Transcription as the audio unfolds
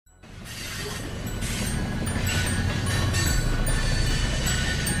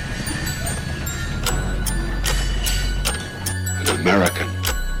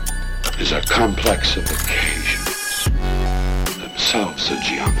complex of occasions, themselves a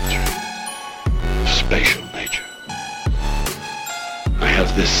geometry of spatial nature. I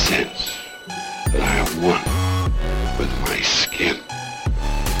have this sense that I am one with my skin,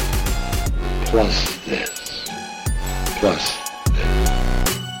 plus this, plus this.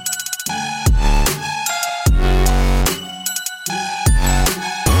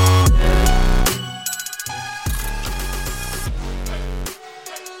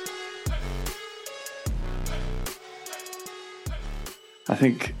 I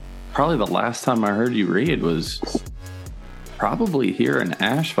think probably the last time I heard you read was probably here in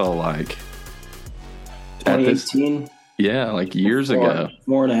Asheville, like 2018. Yeah, like years ago.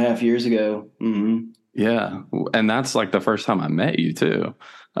 4.5 years ago. Mm-hmm. Yeah, and that's like the first time I met you too.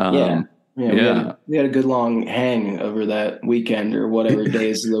 Yeah. We had a good long hang over that weekend or whatever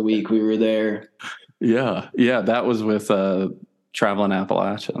days of the week we were there. Yeah, that was with Traveling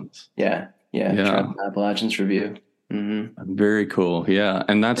Appalachians. Yeah, Traveling Appalachians Review. Mm-hmm. Very cool. Yeah,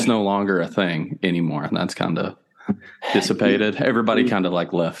 and that's no longer a thing anymore. That's kind of dissipated. Everybody kind of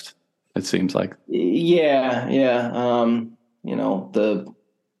like left. It seems like. Yeah. The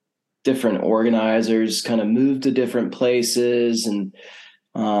different organizers kind of moved to different places, and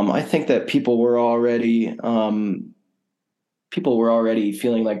I think that people were already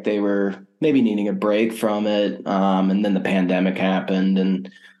feeling like they were maybe needing a break from it, and then the pandemic happened,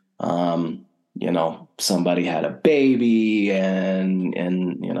 and somebody had a baby, and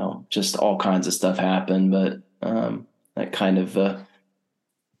just all kinds of stuff happened, but that kind of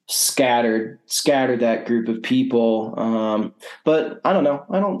scattered that group of people. But I don't know.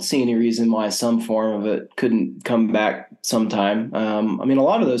 I don't see any reason why some form of it couldn't come back sometime. A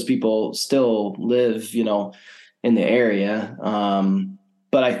lot of those people still live, in the area.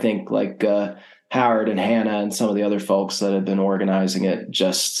 But I think like Howard and Hannah and some of the other folks that have been organizing it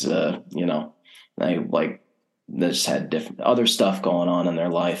just, they just had different other stuff going on in their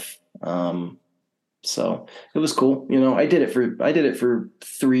life. So it was cool. I did it for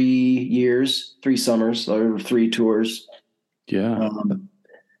 3 years, 3 summers, or 3 tours. Yeah.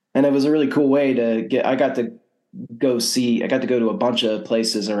 And it was a really cool way I got to go to a bunch of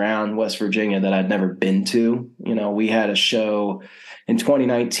places around West Virginia that I'd never been to. We had a show in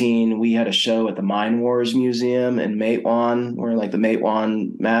 2019. We had a show at the Mine Wars Museum in Matewan, where like the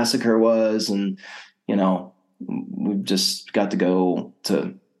Matewan massacre was. And, we just got to go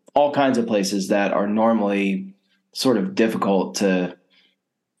to all kinds of places that are normally sort of difficult to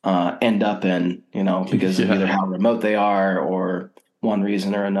end up in, because of either how remote they are or one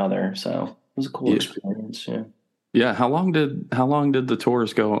reason or another. So it was a cool experience. Yeah. Yeah. How long did the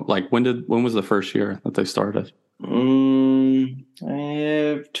tours go? Like when was the first year that they started?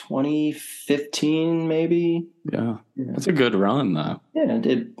 2015 maybe. Yeah. That's a good run though. Yeah, it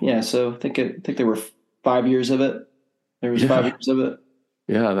did. Yeah. So I think there were 5 years of it. There was 5 years of it.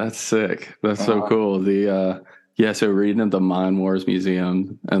 Yeah, that's sick. That's so cool. So reading at the Mine Wars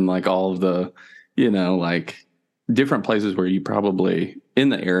Museum and like all of the, like different places where you probably in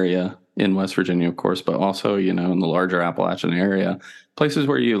the area in West Virginia, of course, but also, in the larger Appalachian area, places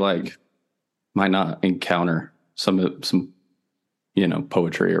where you like might not encounter some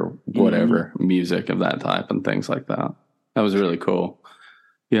poetry or whatever, music of that type and things like that. That was really cool.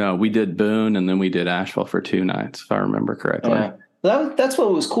 Yeah, we did Boone and then we did Asheville for 2 nights, if I remember correctly. Yeah. That's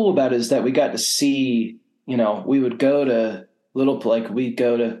what was cool about it, is that we got to see, we would go to we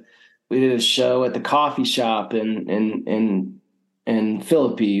did a show at the coffee shop in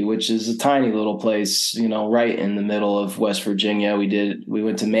Philippi, which is a tiny little place, right in the middle of West Virginia. We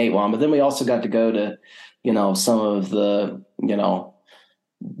went to Matewan, but then we also got to go to, some of the,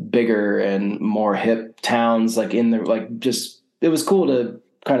 bigger and more hip towns, like it was cool to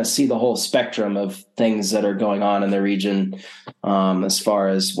kind of see the whole spectrum of things that are going on in the region, as far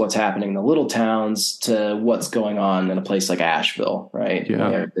as what's happening in the little towns to what's going on in a place like Asheville, right?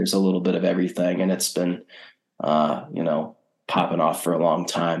 Yeah. There's a little bit of everything, and it's been, popping off for a long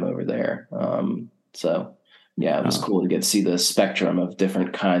time over there. So yeah, it was cool to get to see the spectrum of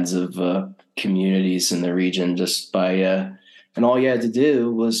different kinds of communities in the region just by, and all you had to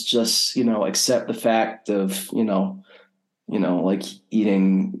do was just, accept the fact of, like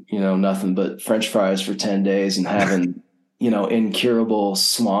eating, nothing but French fries for 10 days and having, incurable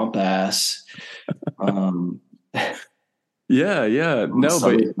swamp ass. Yeah. No,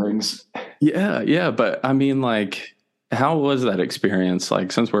 but things. Yeah. But I mean, like, how was that experience?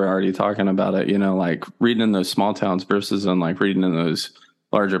 Like, since we're already talking about it, like reading in those small towns versus in like reading in those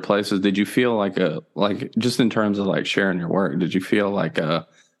larger places, did you feel like just in terms of like sharing your work, did you feel like a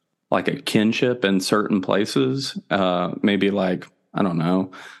kinship in certain places? Maybe like, I don't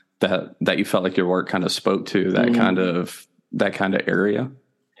know, that you felt like your work kind of spoke to that kind of area?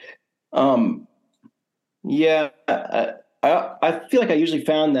 Yeah, I feel like I usually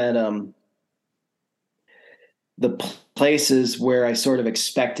found that the places where I sort of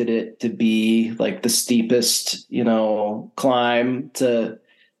expected it to be like the steepest, climb to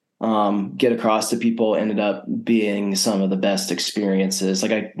get across to people ended up being some of the best experiences.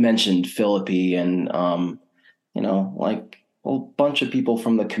 Like I mentioned Philippi, and like a bunch of people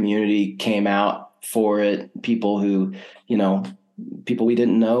from the community came out for it. People who, people we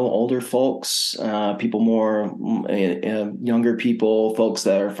didn't know, older folks, people more younger people, folks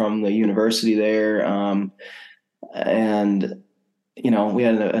that are from the university there. And, we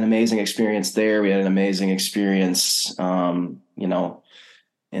had an amazing experience there. We had an amazing experience,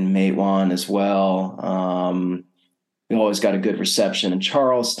 in Matewan as well. We always got a good reception in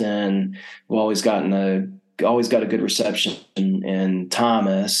Charleston. We always got a good reception in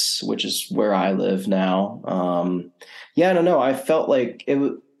Thomas, which is where I live now. I don't know. I felt like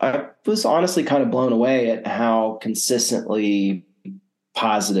I was honestly kind of blown away at how consistently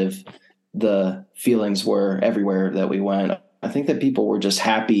positive the feelings were everywhere that we went. I think that people were just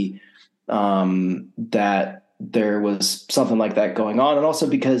happy that there was something like that going on. And also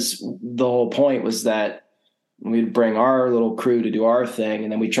because the whole point was that we'd bring our little crew to do our thing,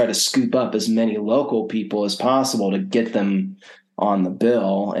 and then we try to scoop up as many local people as possible to get them on the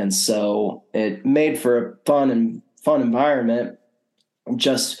bill. And so it made for a fun environment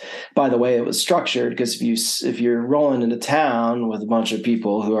just by the way it was structured. Because if you're rolling into town with a bunch of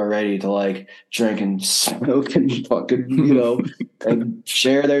people who are ready to like drink and smoke and fucking, and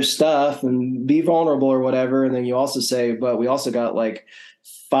share their stuff and be vulnerable or whatever. And then you also say, but we also got like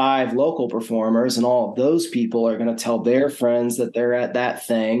 5 local performers, and all of those people are going to tell their friends that they're at that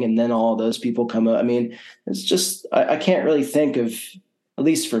thing. And then all of those people come up. I mean, it's just, I can't really think of, at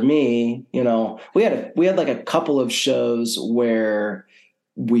least for me, we had like a couple of shows where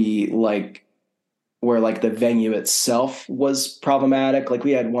the venue itself was problematic. Like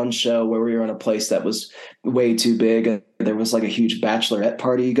we had one show where we were in a place that was way too big, and there was like a huge bachelorette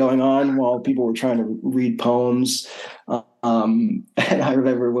party going on while people were trying to read poems. And I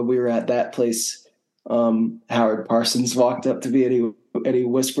remember when we were at that place, Howard Parsons walked up to me and he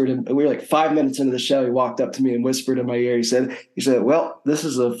whispered, and we were like 5 minutes into the show. He walked up to me and whispered in my ear. He said, "Well, this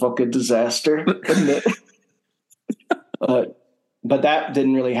is a fucking disaster." But that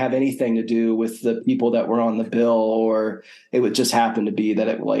didn't really have anything to do with the people that were on the bill, or it would just happen to be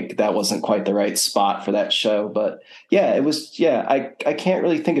that that wasn't quite the right spot for that show. But yeah, it was, I can't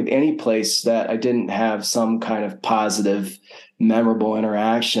really think of any place that I didn't have some kind of positive, memorable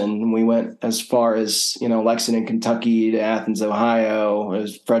interaction. We went as far as, Lexington, Kentucky, to Athens, Ohio,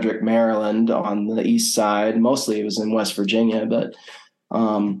 as Frederick, Maryland on the east side. Mostly it was in West Virginia, but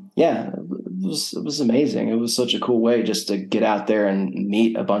it was amazing. It was such a cool way just to get out there and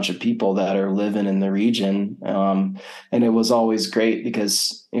meet a bunch of people that are living in the region. And it was always great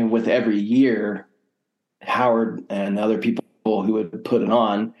because with every year, Howard and other people who would put it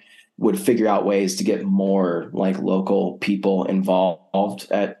on would figure out ways to get more like local people involved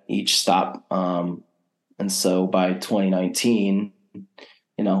at each stop. And so by 2019,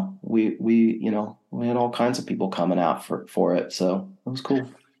 we had all kinds of people coming out for it. So it was cool.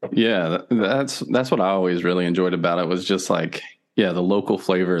 Yeah, that's what I always really enjoyed about it, was just like, the local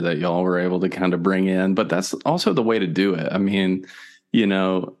flavor that y'all were able to kind of bring in. But that's also the way to do it. I mean,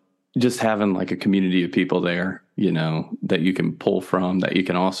 just having like a community of people there, that you can pull from, that you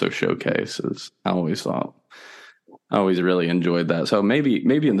can also showcase, I always really enjoyed that. So maybe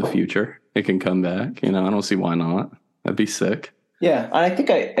in the future it can come back. I don't see why not. That'd be sick. Yeah, I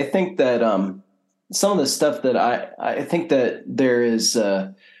think that some of the stuff that I think that there is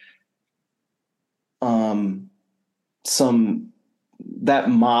that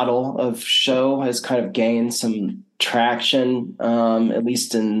model of show has kind of gained some traction, at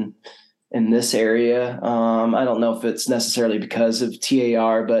least in this area. I don't know if it's necessarily because of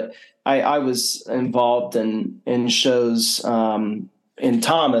TAR, but I was involved in shows in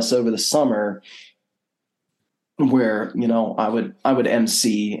Thomas over the summer where, I would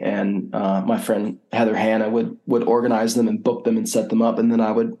MC, and my friend Heather Hanna would organize them and book them and set them up. And then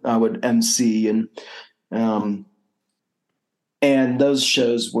I would MC, and those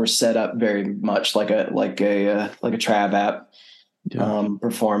shows were set up very much like a Trav app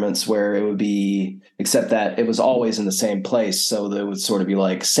performance, where it would be, except that it was always in the same place. So there would sort of be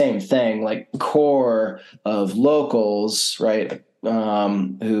like same thing, like core of locals, right?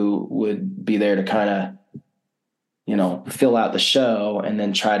 Who would be there to kind of, fill out the show, and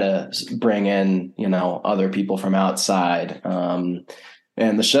then try to bring in, other people from outside.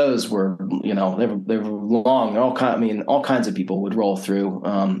 and the shows were, they were long. All kinds of people would roll through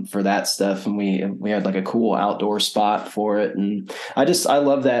for that stuff, and we had like a cool outdoor spot for it. And I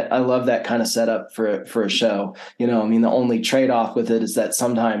love that. I love that kind of setup for a show. The only trade off with it is that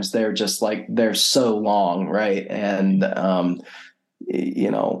sometimes they're just like they're so long, right? And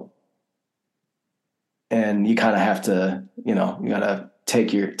and you kind of have to, you gotta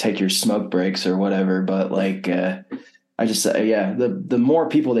take your smoke breaks or whatever. But like, I just say, the more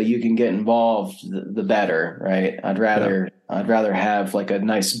people that you can get involved, the better, right? I'd rather have like a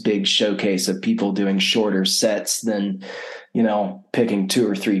nice big showcase of people doing shorter sets than, picking 2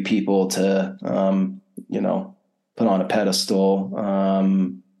 or 3 people to, put on a pedestal.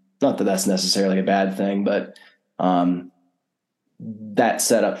 Not that that's necessarily a bad thing, but that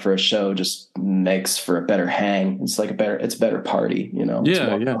setup for a show just makes for a better hang. It's like it's a better party,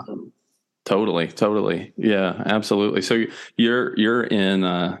 Yeah. Fun. Totally. Yeah, absolutely. So you're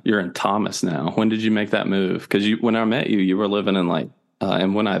in Thomas now. When did you make that move? Because when I met you, you were living in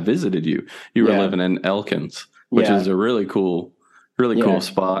and when I visited you, you were living in Elkins, which is a really cool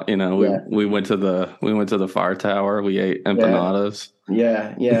spot. We went to the fire tower. We ate empanadas.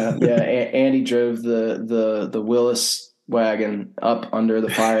 Yeah. Andy drove the Willis wagon up under the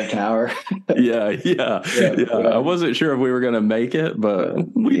fire tower. Yeah. I wasn't sure if we were going to make it,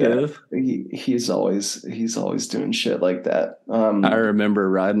 but we did. He's always doing shit like that. I remember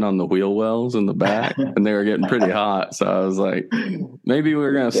riding on the wheel wells in the back, and they were getting pretty hot. So I was like, maybe we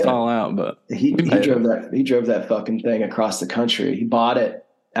were going to stall out, but he drove that fucking thing across the country. He bought it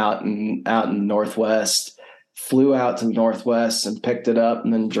out in Northwest, flew out to the Northwest and picked it up,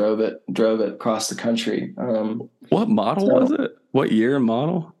 and then drove it across the country. What model was it? What year and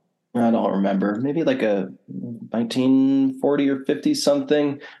model? I don't remember. Maybe like a 1940 or 50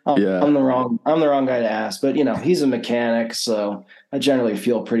 something. I'm the wrong guy to ask, but he's a mechanic, so I generally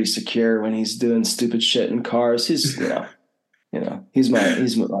feel pretty secure when he's doing stupid shit in cars. He's he's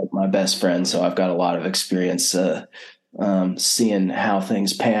like my best friend, so I've got a lot of experience seeing how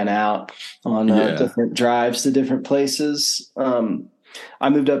things pan out on different drives to different places. I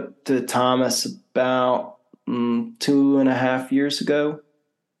moved up to Thomas about 2.5 years ago.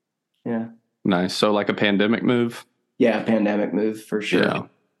 Yeah. Nice. So like a pandemic move? Yeah, pandemic move for sure.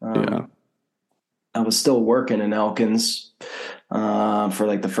 Yeah. I was still working in Elkins for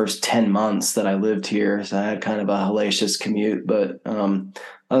like the first 10 months that I lived here. So I had kind of a hellacious commute. But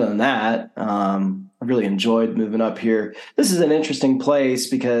other than that, I really enjoyed moving up here. This is an interesting place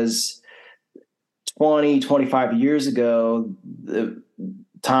because 25 years ago,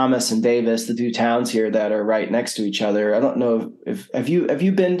 Thomas and Davis, the 2 towns here that are right next to each other. I don't know if have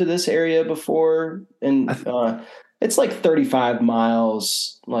you been to this area before? And it's like 35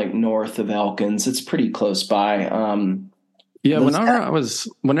 miles like north of Elkins. It's pretty close by.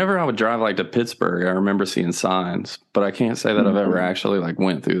 Whenever I would drive like to Pittsburgh, I remember seeing signs, but I can't say that I've ever actually like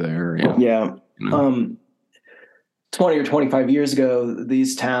went through the area. Yeah. 20 or 25 years ago,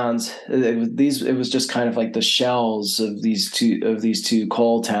 these towns, it was just kind of like the shells of these two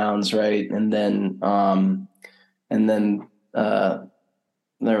coal towns, right? And then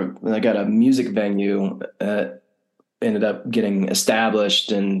they got a music venue ended up getting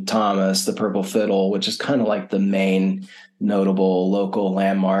established in Thomas, the Purple Fiddle, which is kind of like the main notable local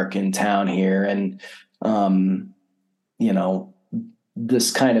landmark in town here. And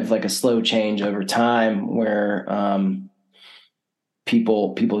this kind of like a slow change over time where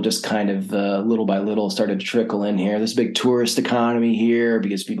people just kind of little by little started to trickle in here. There's a big tourist economy here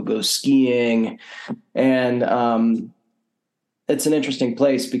because people go skiing, and it's an interesting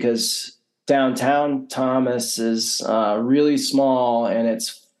place because downtown Thomas is really small, and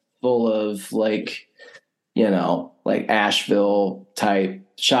it's full of like Asheville type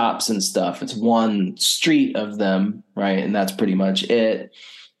shops and stuff. It's one street of them, right? And that's pretty much it.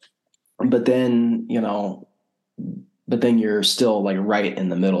 But then, you're still like right in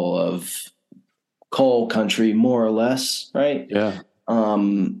the middle of coal country, more or less, right? Yeah.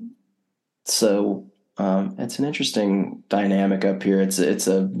 So it's an interesting dynamic up here. It's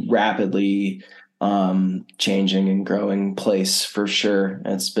a rapidly changing and growing place for sure.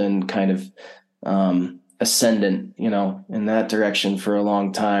 It's been kind of ascendant, in that direction for a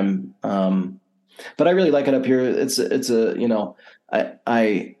long time. But I really like it up here.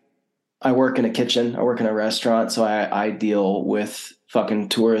 I work in a kitchen. I work in a restaurant, so I deal with fucking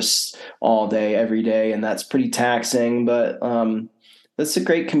tourists all day, every day, and that's pretty taxing. But it's a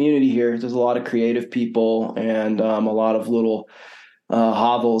great community here. There's a lot of creative people and a lot of little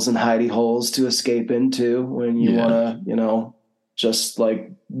hovels and hidey holes to escape into when you want to, just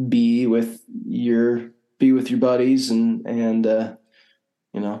like be with your buddies and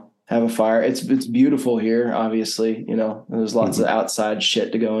have a fire. It's beautiful here, obviously. There's lots of outside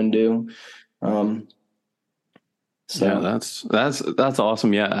shit to go and do. So yeah, that's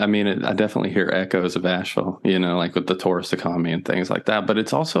awesome. Yeah, I mean, I definitely hear echoes of Asheville, like with the tourist economy and things like that. But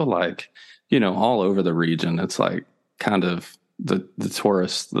it's also like, all over the region. It's like kind of the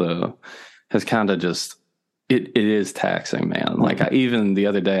tourist has kind of just it is taxing, man. Like even the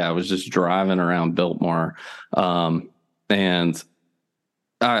other day, I was just driving around Biltmore, and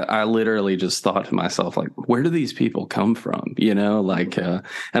I literally just thought to myself, like, where do these people come from? And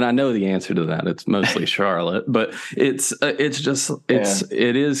I know the answer to that. It's mostly Charlotte, but it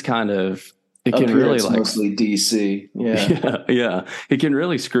is kind of, it can really it's like mostly DC. Yeah. Yeah. It can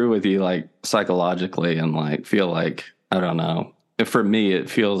really screw with you like psychologically and like feel like, I don't know. For me, it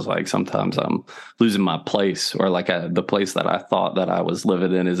feels like sometimes I'm losing my place, or like the place that I thought that I was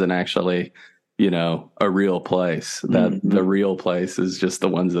living in isn't actually, a real place. That the real place is just the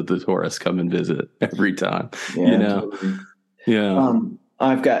ones that the tourists come and visit every time. Totally. Yeah.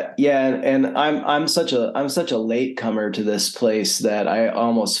 I've got and I'm such a latecomer to this place that I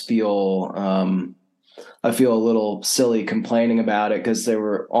almost feel I feel a little silly complaining about it, because there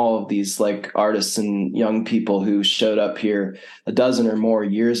were all of these like artists and young people who showed up here a dozen or more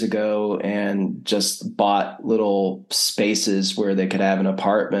years ago and just bought little spaces where they could have an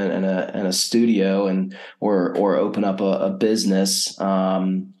apartment and a studio or open up a business.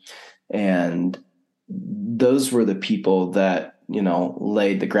 And those were the people that,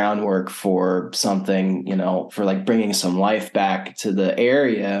 laid the groundwork for something, for like bringing some life back to the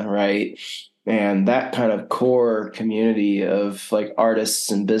area. Right. And that kind of core community of like artists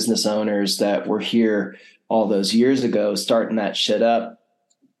and business owners that were here all those years ago, starting that shit up,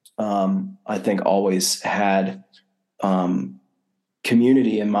 I think always had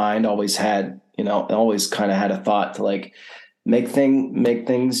community in mind, always had, always kind of had a thought to like make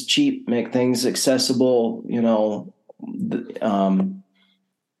things cheap, make things accessible,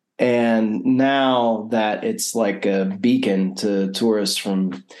 and now that it's like a beacon to tourists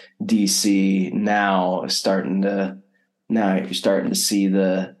from DC, now you're starting to see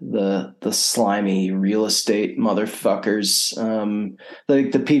the slimy real estate motherfuckers.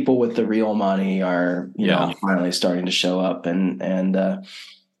 Like the people with the real money are, finally starting to show up, and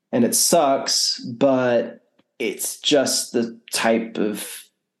it sucks, but it's just the type of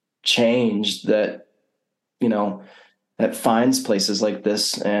change that, that finds places like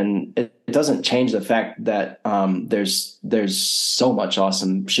this. And it doesn't change the fact that there's so much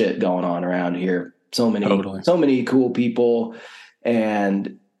awesome shit going on around here. So many cool people.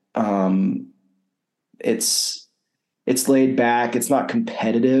 And it's laid back. It's not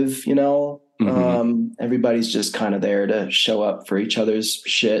competitive, everybody's just kind of there to show up for each other's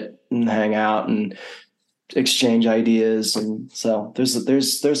shit and hang out and exchange ideas. And so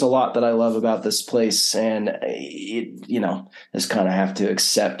there's a lot that I love about this place, and just kind of have to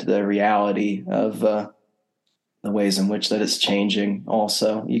accept the reality of the ways in which that it's changing.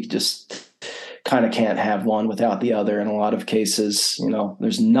 Also, you just kind of can't have one without the other in a lot of cases.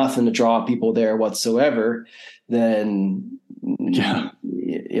 There's nothing to draw people there whatsoever, then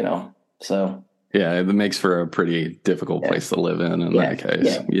so yeah, it makes for a pretty difficult place to live in that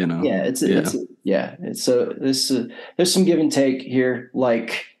case. So there's some give and take here,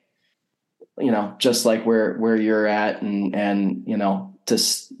 like, just like where you're at, and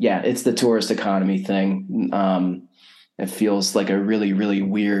it's the tourist economy thing. It feels like a really, really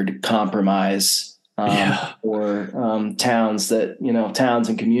weird compromise for towns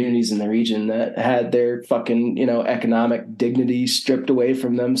and communities in the region that had their fucking, economic dignity stripped away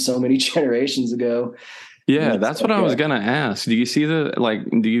from them so many generations ago. Yeah, that's what I was going to ask. Do you see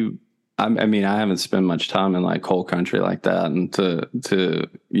I mean, I haven't spent much time in like coal country like that, and to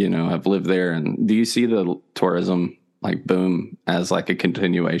have lived there. And do you see the tourism like boom as like a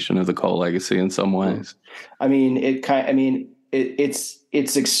continuation of the coal legacy in some ways? I mean, it's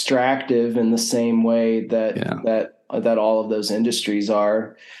extractive in the same way that all of those industries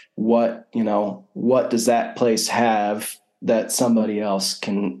are. What does that place have that somebody else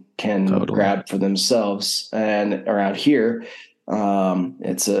can grab for themselves? And around here,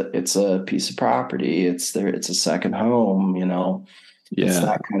 it's a piece of property. It's a second home, it's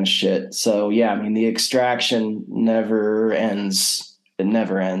that kind of shit. So yeah, I mean, the extraction never ends. It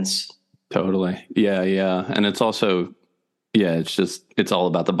never ends. Totally. Yeah. Yeah. And it's also, it's all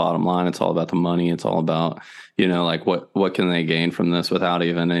about the bottom line. It's all about the money. It's all about, like what can they gain from this without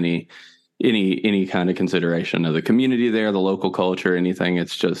even any kind of consideration of the community there, the local culture, anything.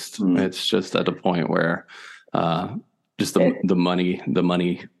 It's just at a point where, just the money.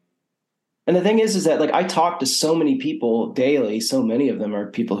 And the thing is that like I talk to so many people daily. So many of them are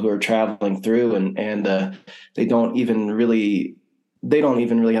people who are traveling through, and they don't even really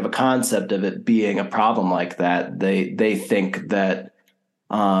have a concept of it being a problem like that. They think that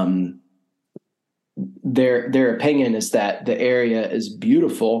their opinion is that the area is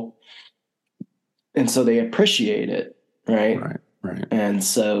beautiful, and so they appreciate it, right? Right. And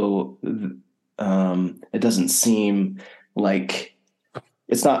so it doesn't seem like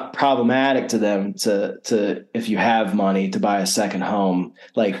it's not problematic to them to if you have money to buy a second home,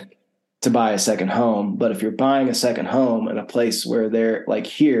 but if you're buying a second home in a place where there like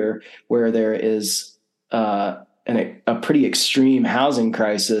here where there is a pretty extreme housing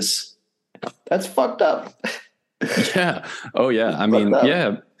crisis, that's fucked up. Yeah. Oh yeah. I mean,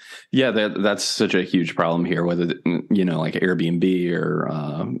 yeah. Yeah, that's such a huge problem here, whether, like Airbnb or,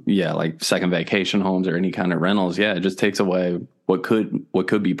 like second vacation homes or any kind of rentals. Yeah, it just takes away what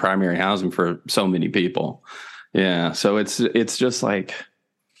could be primary housing for so many people. Yeah, so it's just like,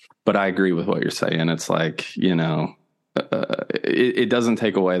 but I agree with what you're saying. It's like, it doesn't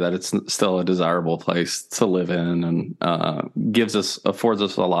take away that it's still a desirable place to live in, and affords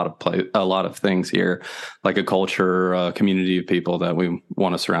us a lot of things here, like a culture, a community of people that we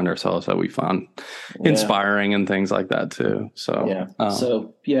want to surround ourselves, that we find inspiring and things like that too.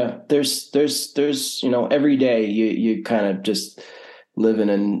 So there's every day you kind of just living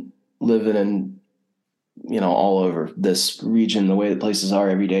in all over this region, the way the places are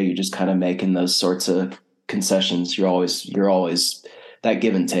every day, you're just kind of making those sorts of concessions. You're always that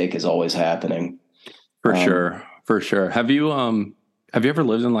give and take is always happening. For sure. Have you ever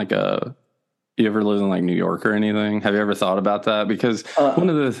lived in New York or anything? Have you ever thought about that? Because one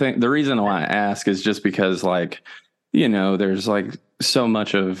of the reason why I ask is just because there's like so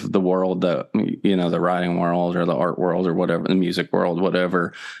much of the world that, the writing world or the art world or whatever, the music world,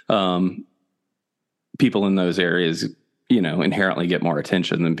 whatever, people in those areas, inherently get more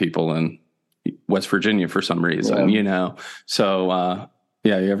attention than people in West Virginia for some reason, So,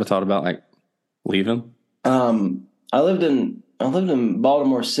 you ever thought about like leaving? I lived in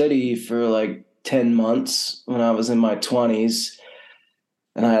Baltimore City for like 10 months when I was in my 20s,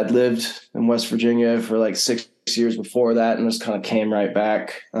 and I had lived in West Virginia for like 6 years before that, and just kind of came right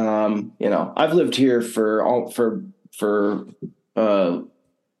back. I've lived here for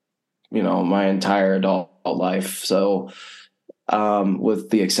my entire adult life. So, with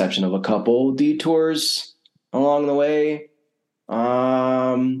the exception of a couple detours along the way.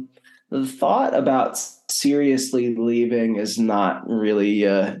 The thought about seriously leaving is not really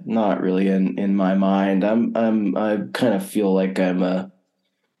in my mind. I kind of feel like I'm I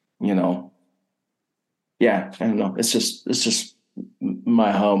don't know. It's just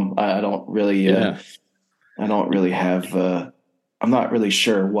my home. I don't really have, I'm not really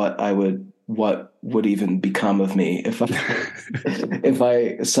sure what would even become of me if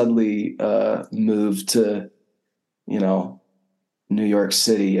I suddenly moved to, New York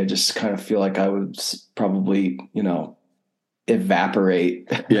City. I just kind of feel like I would probably,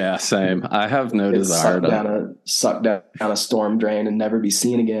 evaporate. Yeah, same. I have no desire to suck down a storm drain and never be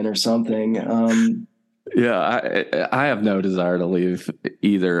seen again or something. I have no desire to leave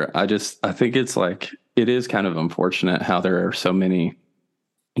either. I think it's like, it is kind of unfortunate how there are so many,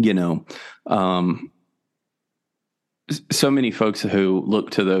 so many folks who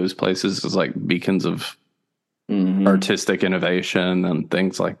look to those places as like beacons of artistic innovation and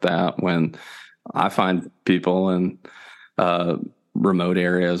things like that, when I find people in remote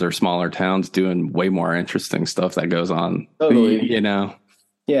areas or smaller towns doing way more interesting stuff that goes on. Totally.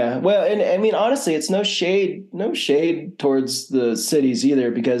 Yeah. Well, and I mean, honestly, it's no shade towards the cities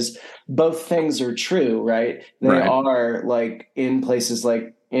either, because both things are true, right? They are like in places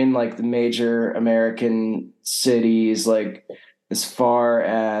like in like the major American cities, like as far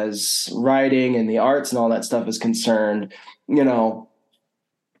as writing and the arts and all that stuff is concerned,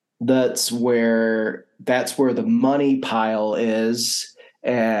 that's where the money pile is.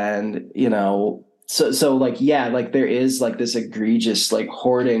 And, so like, yeah, like there is like this egregious like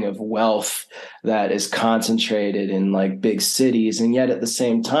hoarding of wealth that is concentrated in like big cities. And yet at the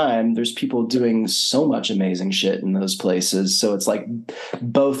same time, there's people doing so much amazing shit in those places. So it's like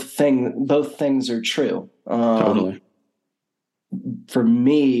both things are true. Totally. For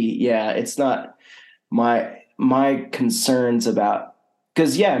me, it's not my concerns about,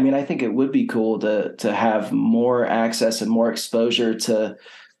 because I think it would be cool to have more access and more exposure to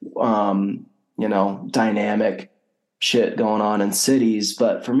dynamic shit going on in cities.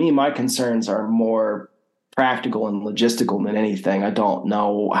 But for me, my concerns are more practical and logistical than anything. I don't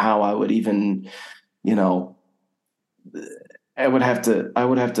know how I would even, I would have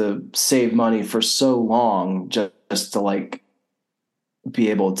to save money for so long just to like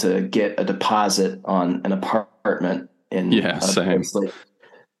be able to get a deposit on an apartment in Yeah, a same. place like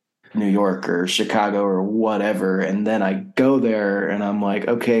New York or Chicago or whatever. And then I go there and I'm like,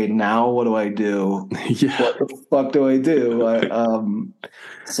 okay, now what do I do? Yeah. What the fuck do I do? But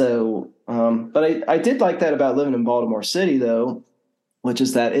I did like that about living in Baltimore City though, which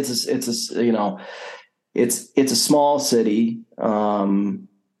is that it's a small city.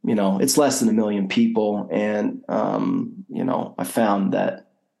 It's less than 1 million people. And, I found that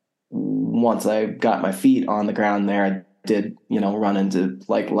once I got my feet on the ground there, I did, run into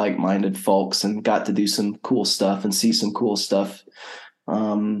like-minded folks and got to do some cool stuff and see some cool stuff.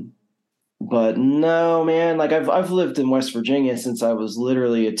 But no, man, like I've lived in West Virginia since I was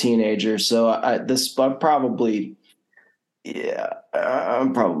literally a teenager. So I'm probably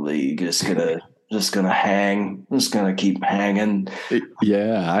just gonna hang, just gonna keep hanging.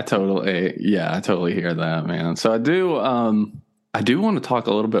 I totally hear that, man. So I do want to talk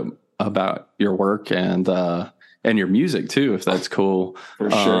a little bit about your work and your music too, if that's cool.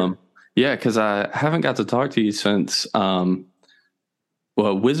 For sure. Yeah, because I haven't got to talk to you since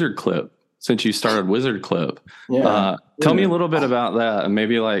Wizard Clip, since you started Wizard Clip. Yeah. Tell me a little bit about that, and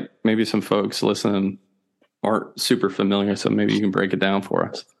maybe some folks listening aren't super familiar, so maybe you can break it down for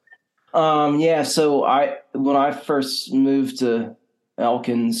us. Yeah. So when I first moved to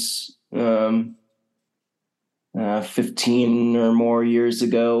Elkins, 15 or more years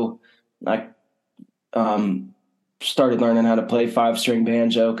ago, I started learning how to play 5-string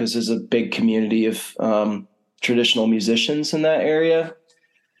banjo because there's a big community of traditional musicians in that area.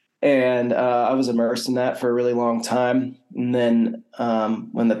 And I was immersed in that for a really long time. And then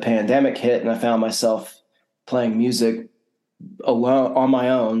when the pandemic hit and I found myself playing music alone on my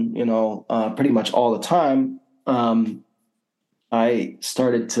own, pretty much all the time, I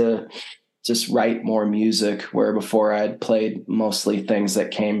started to just write more music, where before I'd played mostly things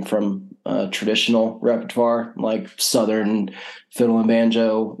that came from traditional repertoire, like Southern fiddle and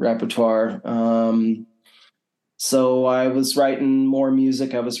banjo repertoire. So I was writing more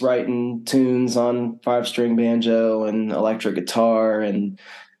music. I was writing tunes on 5-string banjo and electric guitar. And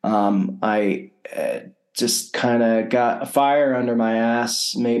I just kind of got a fire under my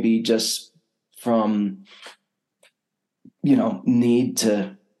ass, maybe just from, need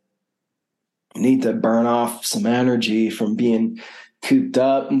to burn off some energy from being cooped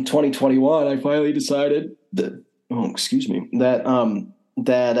up. In 2021, I finally decided that,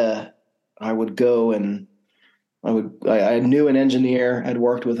 I would go and I knew an engineer, had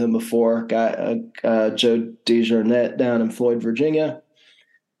worked with him before, got Joe DeJournette down in Floyd, Virginia.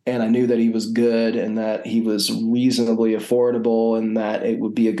 And I knew that he was good and that he was reasonably affordable and that it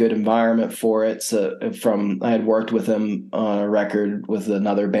would be a good environment for it. So I had worked with him on a record with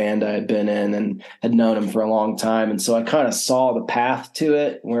another band I had been in and had known him for a long time. And so I kind of saw the path to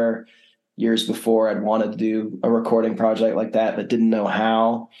it, where years before I'd wanted to do a recording project like that, but didn't know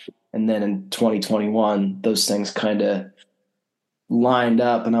how. And then in 2021, those things kind of lined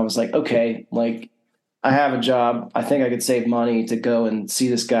up and I was like, okay, like, I have a job. I think I could save money to go and see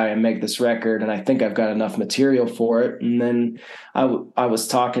this guy and make this record. And I think I've got enough material for it. And then I was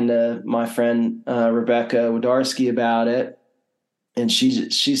talking to my friend, Rebecca Wodarski, about it. And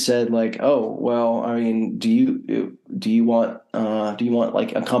she said like, oh, well, I mean, do you want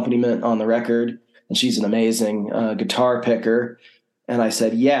like accompaniment on the record? And she's an amazing guitar picker. And I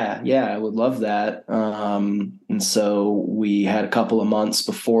said, yeah, I would love that. And so we had a couple of months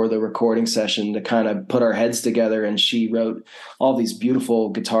before the recording session to kind of put our heads together. And she wrote all these beautiful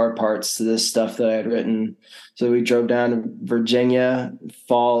guitar parts to this stuff that I had written. So we drove down to Virginia,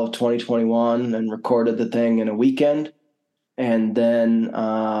 fall of 2021, and recorded the thing in a weekend. And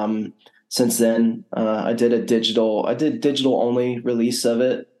then since then, I did digital only release of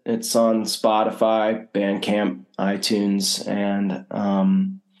it. It's on Spotify, Bandcamp, iTunes, and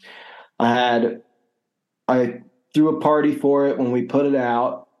I threw a party for it when we put it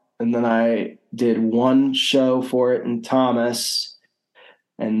out, and then I did one show for it in Thomas,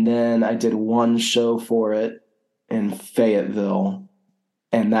 and then I did one show for it in Fayetteville,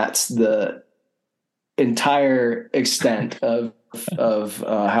 and that's the entire extent of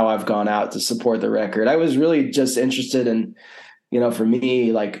how I've gone out to support the record. I was really just interested in, for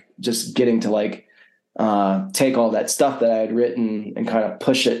me, like just getting to like take all that stuff that I had written and kind of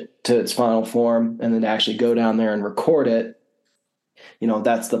push it to its final form, and then actually go down there and record it.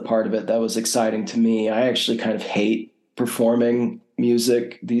 That's the part of it that was exciting to me. I actually kind of hate performing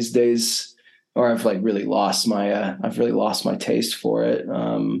music these days, or I've really lost my taste for it.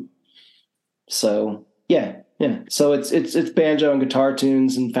 So yeah, Yeah. So it's banjo and guitar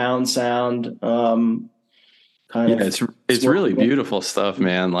tunes and found sound. Yeah, it's really beautiful stuff,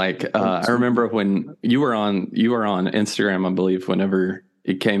 man. Like I remember when you were on Instagram, I believe, whenever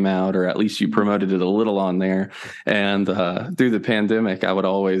it came out, or at least you promoted it a little on there. And through the pandemic, I would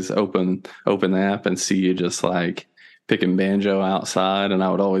always open the app and see you just like picking banjo outside, and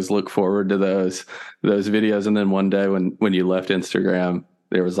I would always look forward to those videos. And then one day when you left Instagram,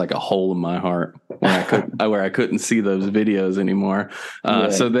 there was like a hole in my heart where I couldn't see those videos anymore.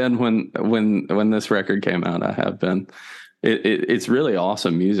 So then when this record came out, I have been, it's really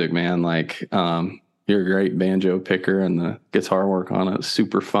awesome music, man. Like, you're a great banjo picker, and the guitar work on it is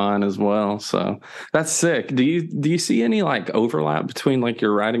super fun as well. So that's sick. Do you see any like overlap between like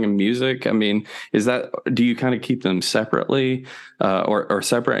your writing and music? I mean, do you kind of keep them separately, or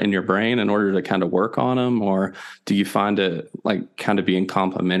separate in your brain in order to kind of work on them, or do you find it like kind of being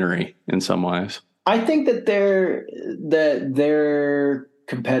complementary in some ways? I think that they're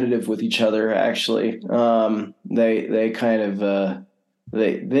competitive with each other. Actually, they kind of.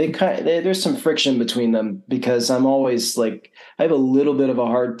 There's some friction between them, because I'm always like, I have a little bit of a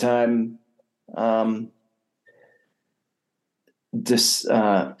hard time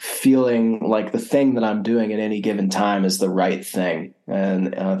feeling like the thing that I'm doing at any given time is the right thing.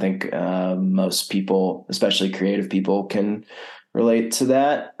 And I think most people, especially creative people, can relate to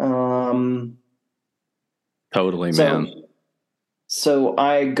that. Totally, man. So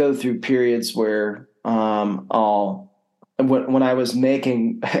I go through periods where when I was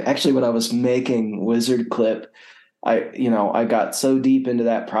making Wizard Clip, I got so deep into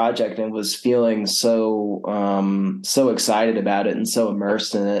that project and was feeling so excited about it and so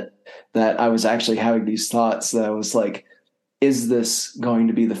immersed in it that I was actually having these thoughts that I was like, is this going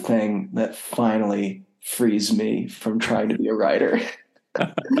to be the thing that finally frees me from trying to be a writer?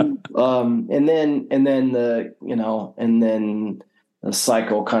 And then the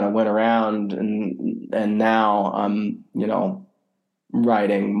cycle kind of went around, and now I'm,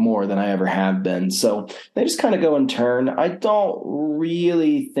 writing more than I ever have been. So they just kind of go in turn. I don't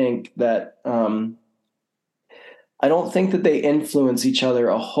really think that, they influence each other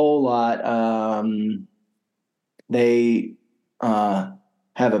a whole lot. They have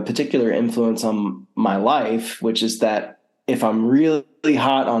a particular influence on my life, which is that if I'm really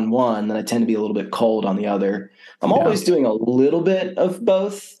hot on one, then I tend to be a little bit cold on the other. I'm always doing a little bit of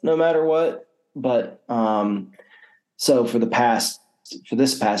both, no matter what. But so for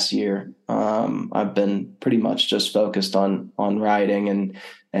this past year, I've been pretty much just focused on writing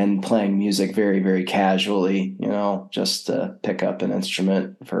and playing music very, very casually. Just to pick up an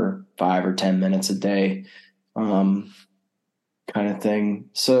instrument for 5 or 10 minutes a day, kind of thing.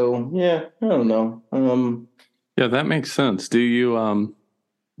 So yeah, I don't know. Yeah, that makes sense. Do you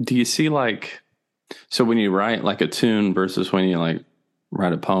see like, so when you write like a tune versus when you like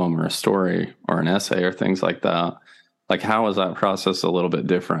write a poem or a story or an essay or things like that, like how is that process a little bit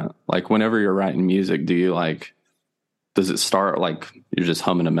different? Like whenever you're writing music, does it start like you're just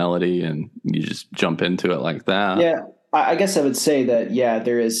humming a melody and you just jump into it like that? Yeah, I guess I would say that, yeah,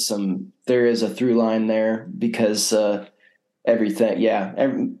 there is a through line there, because everything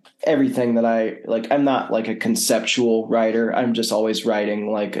that I like, I'm not like a conceptual writer. I'm just always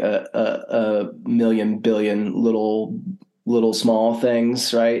writing like a million billion little small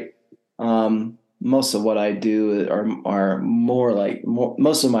things, right? Most of what I do are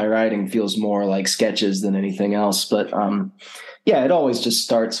most of my writing feels more like sketches than anything else. But yeah, it always just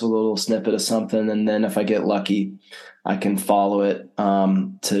starts with a little snippet of something, and then if I get lucky, I can follow it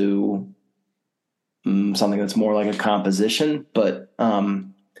to something that's more like a composition. But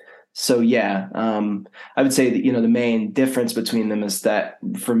so yeah, I would say that, the main difference between them is that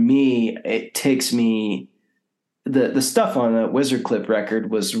for me, it takes me, the stuff on the Wizard Clip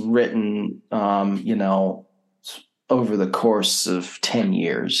record was written, over the course of 10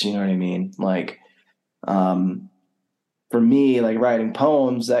 years, you know what I mean? Like, for me, like writing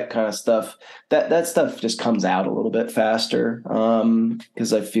poems, that kind of stuff, that stuff just comes out a little bit faster.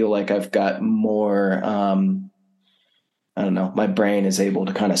 Cause I feel like I've got more, I don't know, my brain is able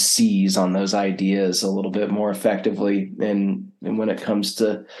to kind of seize on those ideas a little bit more effectively. And when it comes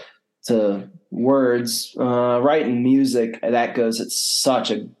to words, writing music, that goes at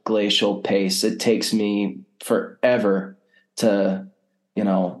such a glacial pace. It takes me forever to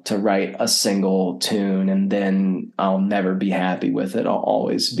write a single tune, and then I'll never be happy with it. I'll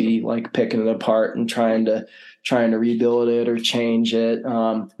always be like picking it apart and trying to rebuild it or change it.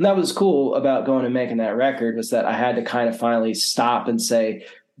 And that was cool about going and making that record, was that I had to kind of finally stop and say,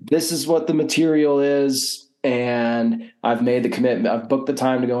 this is what the material is. and I've made the commitment. I've booked the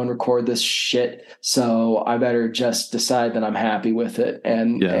time to go and record this shit. So I better just decide that I'm happy with it,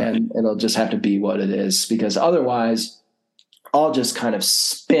 and it'll just have to be what it is, because otherwise I'll just kind of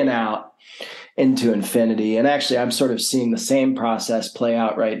spin out into infinity. And actually, I'm sort of seeing the same process play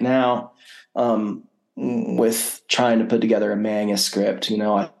out right now, with trying to put together a manuscript.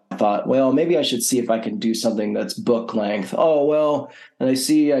 I thought, well, maybe I should see if I can do something that's book length. Oh, well, and I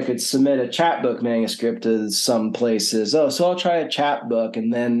see I could submit a chapbook manuscript to some places. Oh, so I'll try a chapbook.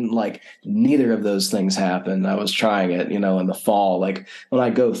 And then like neither of those things happened. I was trying it, in the fall. Like when I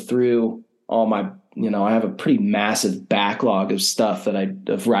go through all my, I have a pretty massive backlog of stuff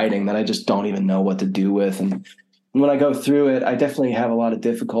of writing that I just don't even know what to do with. And when I go through it, I definitely have a lot of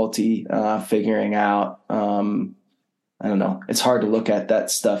difficulty figuring out, I don't know. It's hard to look at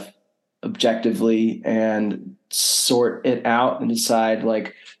that stuff objectively and sort it out and decide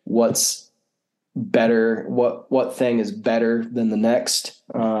like what's better, what thing is better than the next.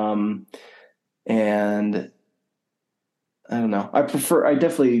 And I don't know. I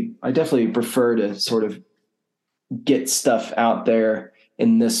definitely prefer to sort of get stuff out there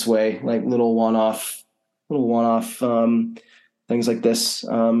in this way, like little one-off things like this.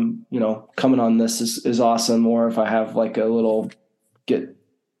 Coming on this is awesome. Or if I have like a little get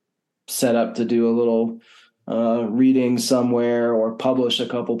set up to do a little reading somewhere, or publish a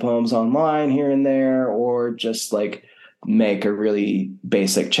couple poems online here and there, or just like make a really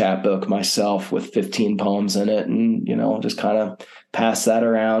basic chapbook myself with 15 poems in it, and just kind of pass that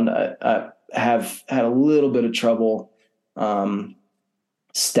around. I have had a little bit of trouble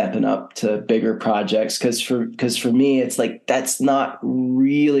stepping up to bigger projects, because for me it's like that's not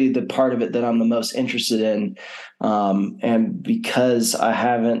really the part of it that I'm the most interested in, and because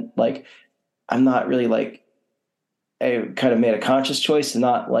I'm not really I kind of made a conscious choice to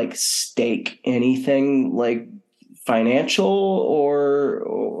not stake anything financial or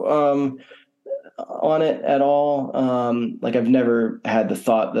on it at all. I've never had the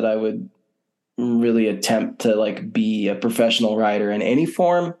thought that I would really attempt to be a professional writer in any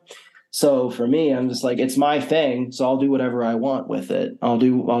form. So for me, I'm just it's my thing. So I'll do whatever I want with it. I'll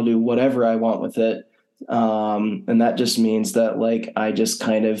do whatever I want with it. And that just means that I just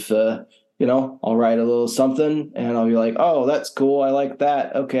kind of, I'll write a little something and I'll be like, oh, that's cool. I like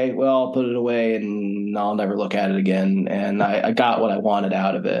that. Okay. Well, I'll put it away and I'll never look at it again. And I got what I wanted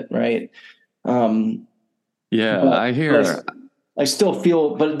out of it. Right. I hear. I still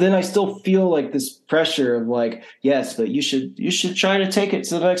feel this pressure of yes, but you should try to take it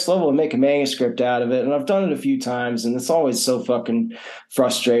to the next level and make a manuscript out of it. And I've done it a few times and it's always so fucking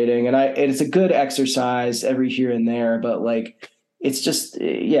frustrating. And it's a good exercise every here and there, but it's just,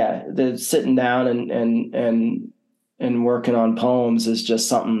 the sitting down and working on poems is just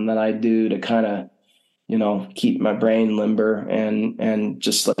something that I do to kind of, keep my brain limber and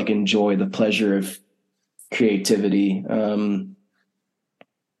just enjoy the pleasure of creativity.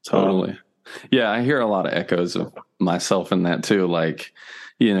 Totally. I hear a lot of echoes of myself in that too.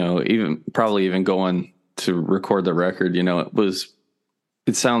 Even going to record the record,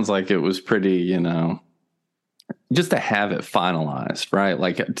 it sounds like it was pretty, just to have it finalized,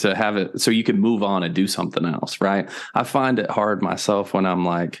 right? To have it so you can move on and do something else, right? I find it hard myself when I'm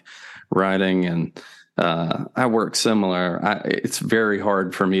writing and I work similar. It's very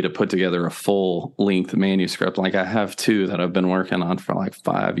hard for me to put together a full length manuscript. I have two that I've been working on for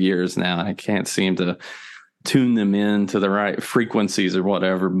 5 years now, and I can't seem to tune them into the right frequencies or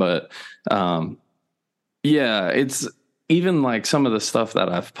whatever. But it's even some of the stuff that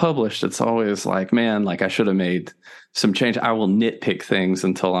I've published. It's always man, I should have made some change. I will nitpick things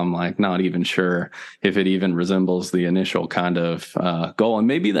until I'm not even sure if it even resembles the initial kind of goal. And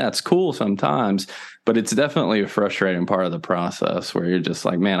maybe that's cool sometimes, but it's definitely a frustrating part of the process where you're just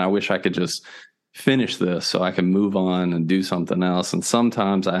man, I wish I could just finish this so I can move on and do something else. And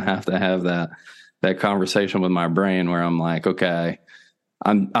sometimes I have to have that conversation with my brain where I'm okay,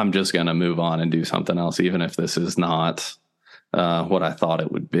 I'm just going to move on and do something else, even if this is not what I thought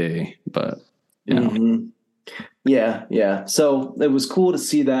it would be. But Mm-hmm. Yeah. So it was cool to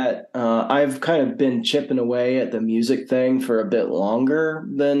see that. I've kind of been chipping away at the music thing for a bit longer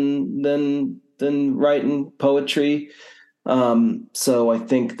than writing poetry. So I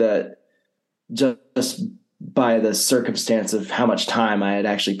think that just by the circumstance of how much time I had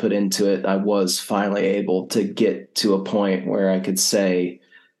actually put into it, I was finally able to get to a point where I could say,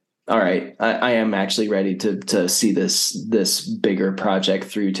 all right, I am actually ready to see this bigger project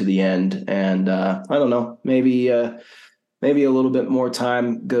through to the end. And I don't know, maybe a little bit more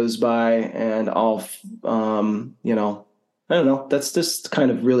time goes by and I'll, I don't know. That's just kind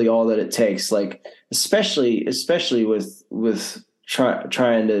of really all that it takes. Like, especially with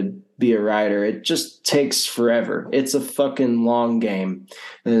trying to be a writer, it just takes forever. It's a fucking long game.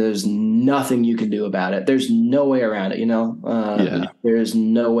 And there's nothing you can do about it. There's no way around it. You know, there's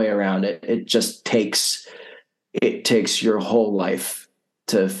no way around it. It just takes your whole life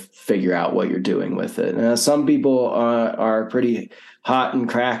to figure out what you're doing with it. Some people are pretty hot and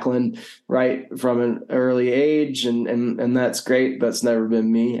crackling right from an early age, and that's great. That's never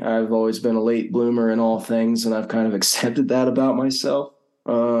been me. I've always been a late bloomer in all things, and I've kind of accepted that about myself.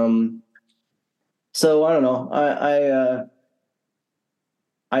 So I don't know.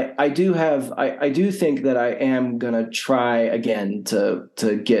 I do think that I am gonna try again to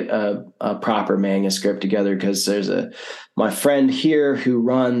get a proper manuscript together, because there's my friend here who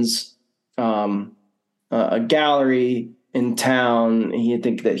runs a gallery in town. He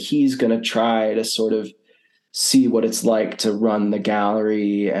think that he's gonna try to sort of see what it's like to run the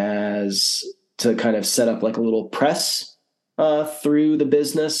gallery, as to kind of set up like a little press through the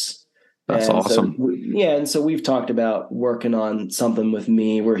business. That's awesome. And so we've talked about working on something with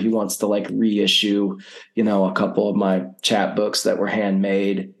me where he wants to like reissue, a couple of my chapbooks that were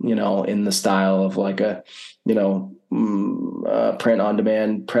handmade, in the style of like a, print on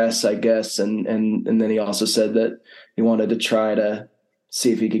demand press, I guess. And then he also said that he wanted to try to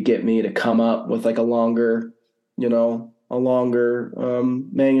see if he could get me to come up with like a longer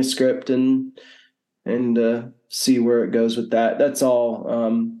manuscript and see where it goes with that. That's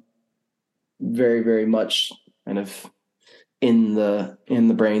all very, very much kind of in the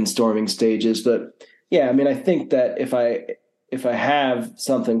brainstorming stages. But yeah, I mean, I think that if I have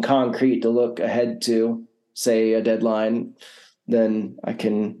something concrete to look ahead to, say a deadline, then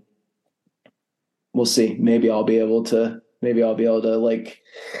we'll see. Maybe I'll be able to like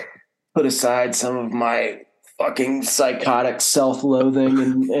put aside some of my fucking psychotic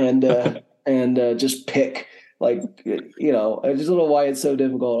self-loathing and just pick, like, I just don't know why it's so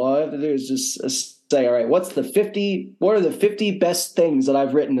difficult. All I have to do is just say, all right, what are the 50 best things that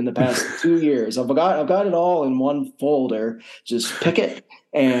I've written in the past 2 years? I've got it all in one folder. Just pick it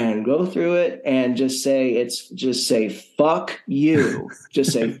and go through it and just say, fuck you.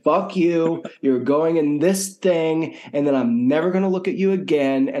 Just say, fuck you. You're going in this thing, and then I'm never going to look at you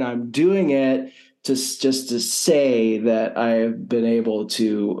again. And I'm doing it just to say that I've been able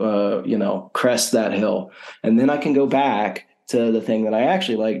to, crest that hill. And then I can go back to the thing that I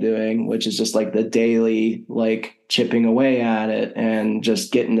actually like doing, which is just like the daily, like chipping away at it and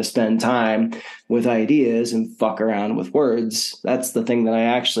just getting to spend time with ideas and fuck around with words. That's the thing that I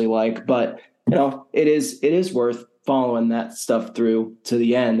actually like. But, it is worth following that stuff through to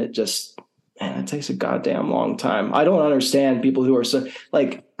the end. It takes a goddamn long time. I don't understand people who are so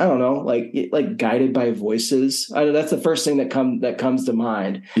like, I don't know, like guided by voices. That's the first thing that comes to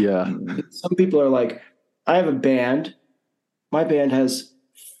mind. Yeah. Some people are like, I have a band. My band has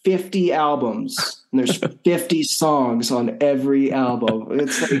 50 albums and there's 50 songs on every album.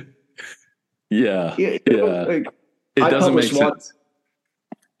 It's like, yeah. Like, it doesn't make sense.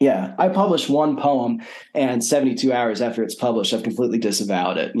 Yeah, I published one poem, and 72 hours after it's published, I've completely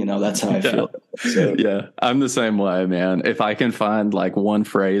disavowed it. That's how I feel. So. Yeah, I'm the same way, man. If I can find like one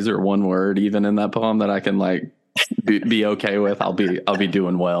phrase or one word, even in that poem, that I can like be okay with, I'll be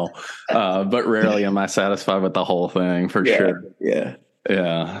doing well. But rarely am I satisfied with the whole thing, for sure. Yeah.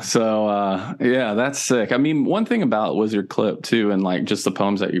 So, that's sick. I mean, one thing about Wizard Clip too, and like just the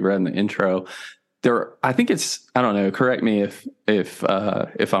poems that you read in the intro, I think I don't know, correct me if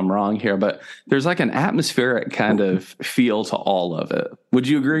I'm wrong here, but there's like an atmospheric kind of feel to all of it. Would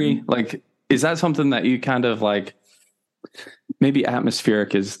you agree? Like, is that something that you kind of like, maybe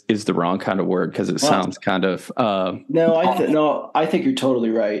atmospheric is the wrong kind of word, because it sounds kind of, No, I think you're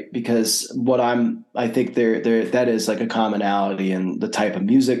totally right, because I think there that is like a commonality in the type of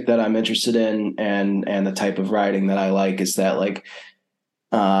music that I'm interested in and the type of writing that I like, is that like,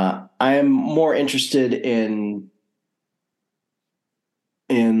 I am more interested in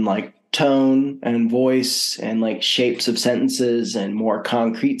like tone and voice and like shapes of sentences and more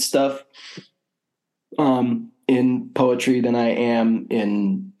concrete stuff in poetry than I am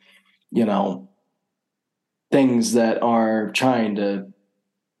in, things that are trying to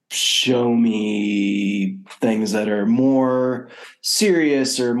show me things that are more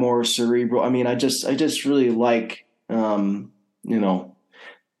serious or more cerebral. I mean, I just really like,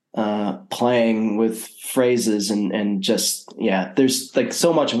 playing with phrases and just, there's like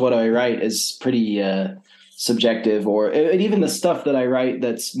so much of what I write is pretty subjective, or even the stuff that I write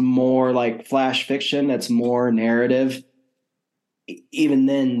that's more like flash fiction, that's more narrative. even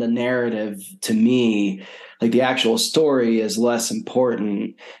then the narrative to me, like the actual story is less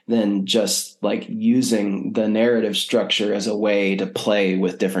important than just like using the narrative structure as a way to play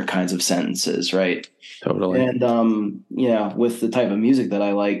with different kinds of sentences. Right. Totally. And, yeah, with the type of music that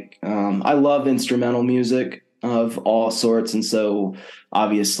I like, I love instrumental music of all sorts. And so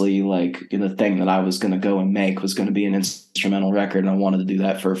obviously like the thing that I was going to go and make was going to be an instrumental record. And I wanted to do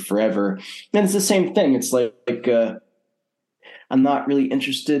that for forever. And it's the same thing. It's like I'm not really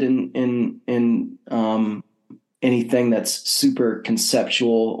interested in anything that's super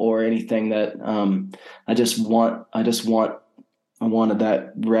conceptual or anything that I wanted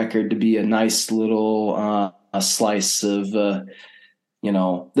that record to be a nice little a slice of the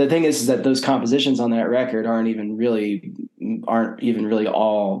thing is that those compositions on that record aren't even really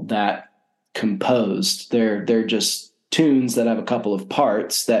all that composed. They're just tunes that have a couple of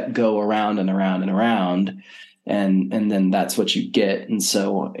parts that go around and around and around. And then that's what you get. And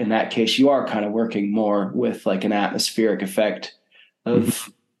so in that case, you are kind of working more with like an atmospheric effect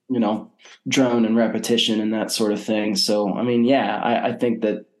of, drone and repetition and that sort of thing. So, I mean, yeah, I think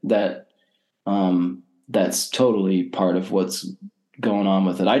that that's totally part of what's going on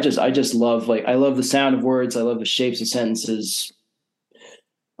with it. I just love, like, I love the sound of words. I love the shapes of sentences.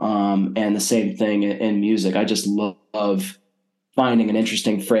 And the same thing in music. I just love finding an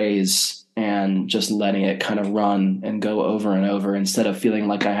interesting phrase and just letting it kind of run and go over and over instead of feeling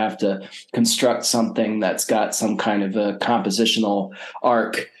like I have to construct something that's got some kind of a compositional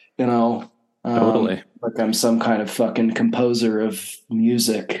arc, Totally. like I'm some kind of fucking composer of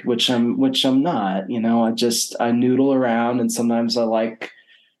music, which I'm not, I noodle around and sometimes I like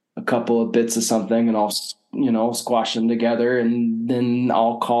a couple of bits of something and I'll squash them together and then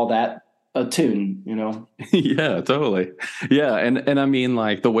I'll call that a tune, Yeah, totally. Yeah. And I mean,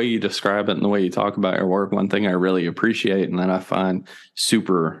 like the way you describe it and the way you talk about your work, one thing I really appreciate and that I find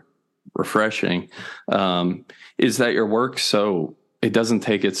super refreshing, is that your work, so it doesn't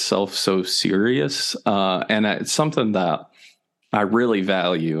take itself so serious. And it's something that I really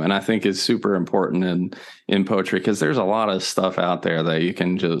value and I think is super important in poetry, because there's a lot of stuff out there that you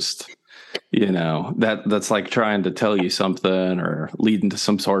can just, that's like trying to tell you something or lead into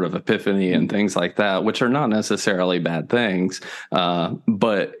some sort of epiphany and things like that, which are not necessarily bad things.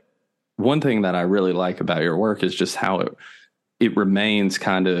 But one thing that I really like about your work is just how it remains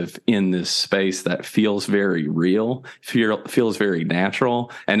kind of in this space that feels very real, feels very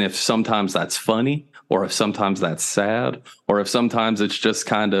natural. And if sometimes that's funny, or if sometimes that's sad, or if sometimes it's just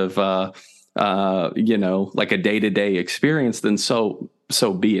kind of, like a day-to-day experience, then so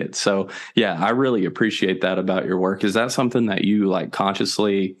be it. So yeah, I really appreciate that about your work. Is that something that you like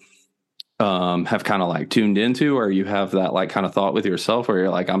consciously have kind of like tuned into, or you have that like kind of thought with yourself where you're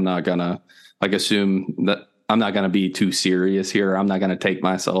like, I'm not gonna like assume that I'm not going to be too serious here. I'm not going to take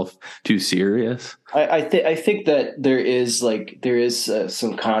myself too serious. I think that there is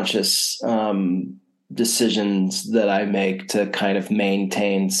some conscious decisions that I make to kind of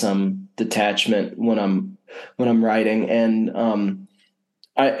maintain some detachment when I'm writing, and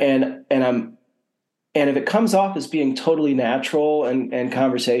if it comes off as being totally natural and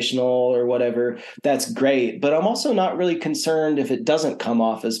conversational or whatever, that's great. But I'm also not really concerned if it doesn't come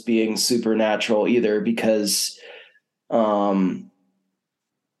off as being supernatural either, because, sitting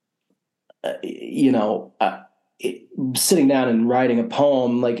down and writing a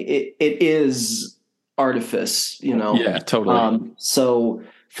poem, like it is artifice, Yeah, totally. So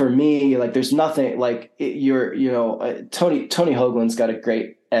for me, like there's nothing like Tony Hoagland's got a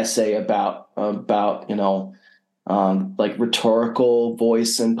great essay about like rhetorical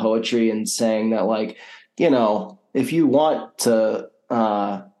voice and poetry, and saying that, like, if you want to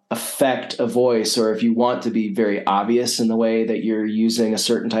affect a voice, or if you want to be very obvious in the way that you're using a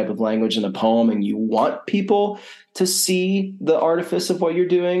certain type of language in a poem, and you want people to see the artifice of what you're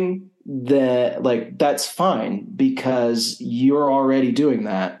doing, that's fine, because you're already doing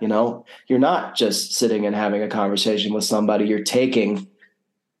that. You're not just sitting and having a conversation with somebody. You're taking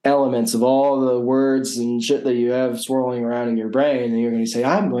elements of all the words and shit that you have swirling around in your brain, and you're going to say,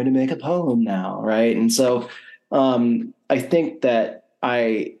 I'm going to make a poem now. Right. And so I think that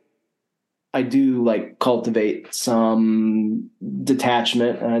I do like cultivate some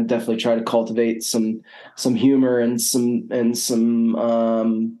detachment, and I definitely try to cultivate some humor and some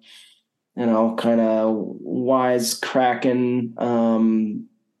kind of wise cracking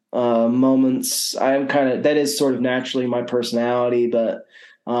moments. That is sort of naturally my personality, but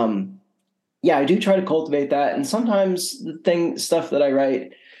I do try to cultivate that. And sometimes the stuff that I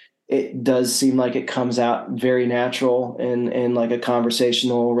write it does seem like it comes out very natural in like a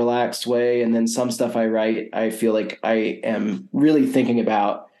conversational, relaxed way. And then some stuff I write, I feel like I am really thinking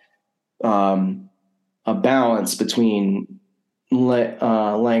about a balance between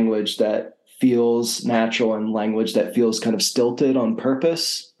language that feels natural and language that feels kind of stilted on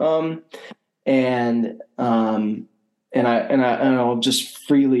purpose. And I'll just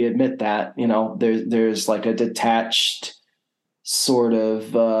freely admit that, there's like a detached sort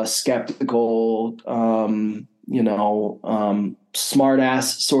of skeptical, smart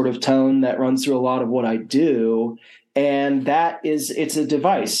ass sort of tone that runs through a lot of what I do. And it's a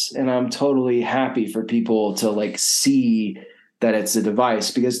device, and I'm totally happy for people to like see that it's a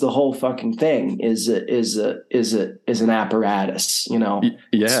device, because the whole fucking thing is an apparatus,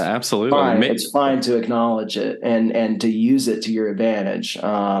 Yeah, absolutely. It's fine to acknowledge it and to use it to your advantage.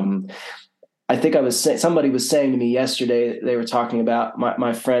 I think somebody was saying to me yesterday, they were talking about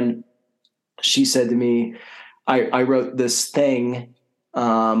my friend. She said to me, I wrote this thing,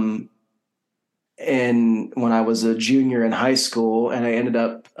 and when I was a junior in high school, and I ended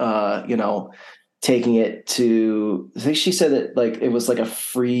up, taking it to, I think she said that like it was like a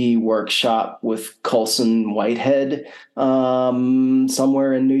free workshop with Colson Whitehead,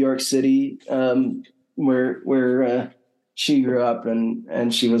 somewhere in New York City, where she grew up,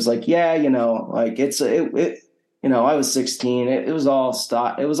 and she was like, yeah, like I was 16. It was all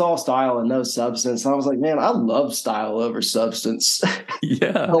style. It was all style and no substance. And I was like, man, I love style over substance.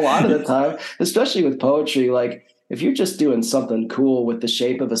 Yeah. A lot of the time, especially with poetry, like if you're just doing something cool with the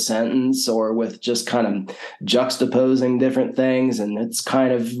shape of a sentence or with just kind of juxtaposing different things, and it's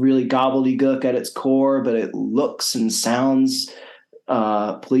kind of really gobbledygook at its core, but it looks and sounds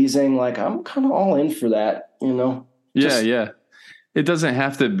pleasing, like I'm kind of all in for that, Yeah. It doesn't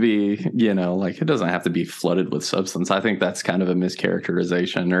have to be, it doesn't have to be flooded with substance. I think that's kind of a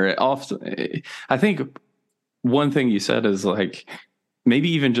mischaracterization. I think one thing you said is like maybe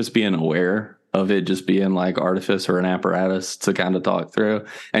even just being aware of it just being like artifice or an apparatus to kind of talk through,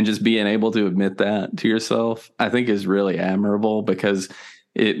 and just being able to admit that to yourself, I think is really admirable, because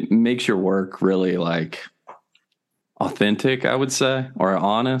it makes your work really like authentic, I would say, or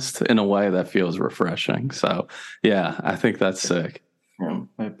honest in a way that feels refreshing. So yeah, I think that's sick. Yeah,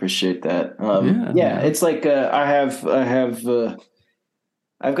 I appreciate that. Yeah. It's like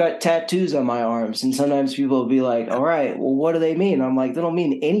I've got tattoos on my arms, and sometimes people will be like, all right, well, what do they mean? I'm like, they don't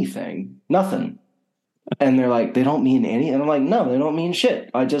mean anything, nothing. And they're like, they don't mean any. And I'm like, no, they don't mean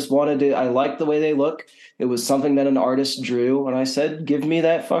shit. I just I like the way they look. It was something that an artist drew. And I said, give me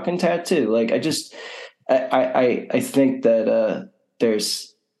that fucking tattoo. Like, I think that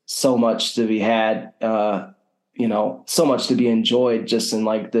there's so much to be had, so much to be enjoyed just in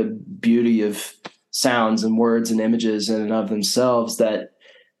like the beauty of sounds and words and images in and of themselves, that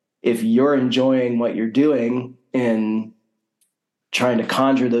if you're enjoying what you're doing and trying to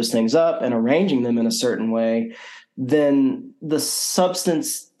conjure those things up and arranging them in a certain way, then the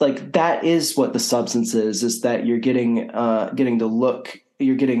substance, like that is what the substance is that you're getting a look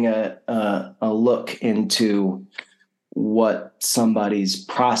into what somebody's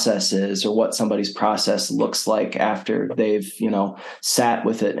process is, or what somebody's process looks like after they've, sat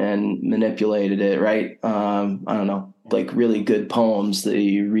with it and manipulated it. Right. I don't know, like really good poems that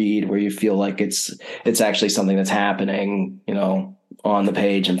you read where you feel like it's actually something that's happening, on the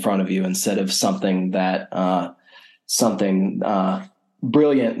page in front of you, instead of something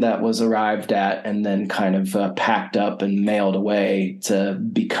brilliant that was arrived at and then kind of packed up and mailed away to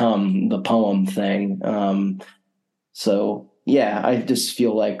become the poem thing. So yeah, I just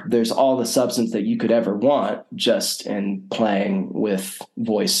feel like there's all the substance that you could ever want just in playing with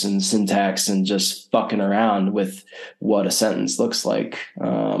voice and syntax and just fucking around with what a sentence looks like.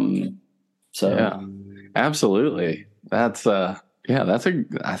 Yeah, absolutely. I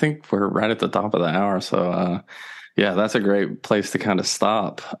think we're right at the top of the hour. So, that's a great place to kind of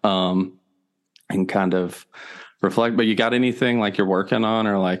stop, and kind of reflect. But you got anything like you're working on,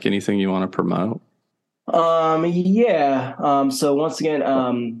 or like anything you want to promote? So once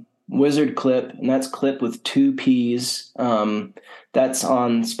again, Wizard Clip, and that's Clip with 2 P's. That's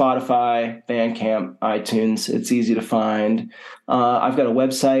on Spotify, Bandcamp, iTunes. It's easy to find. I've got a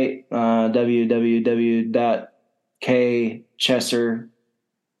website,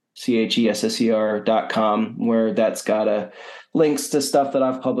 www.kchesser.com, where that's got links to stuff that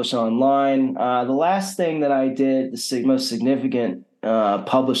I've published online. The last thing that I did, the most significant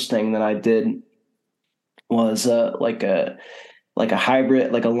published thing that I did, was like a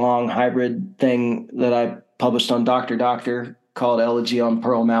hybrid, like a long hybrid thing that I published on Dr. Doctor. called Elegy on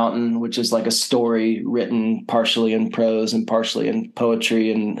Pearl Mountain, which is like a story written partially in prose and partially in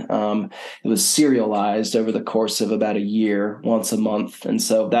poetry. And it was serialized over the course of about a year, once a month. And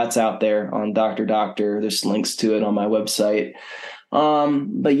so that's out there on Dr. Doctor. There's links to it on my website.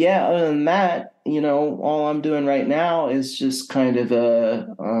 But yeah, other than that, all I'm doing right now is just kind of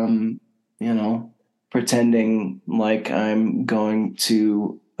pretending like I'm going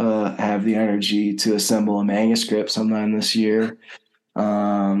to have the energy to assemble a manuscript sometime this year.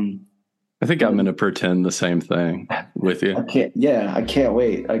 I think I'm going to pretend the same thing with you. I can't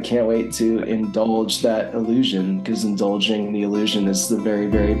wait. I can't wait to indulge that illusion, because indulging the illusion is the very,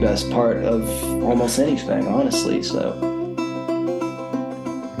 very best part of almost anything, honestly. So.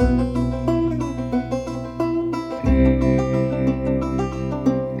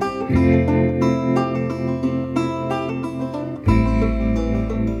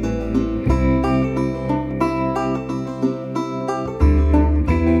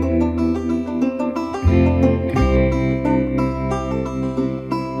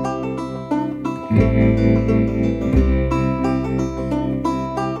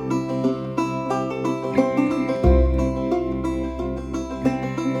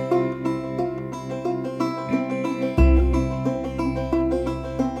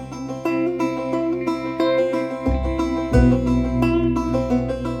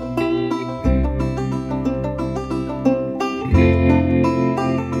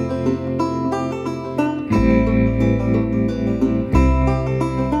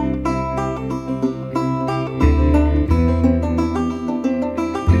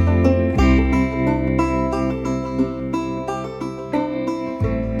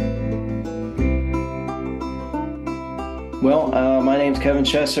 My name's Kevin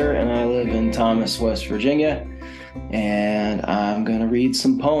Chesser, and I live in Thomas, West Virginia, and I'm going to read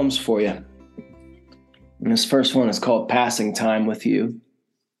some poems for you. And this first one is called Passing Time with You.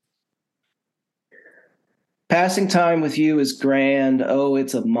 Passing time with you is grand. Oh,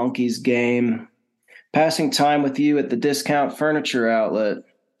 it's a monkey's game. Passing time with you at the discount furniture outlet.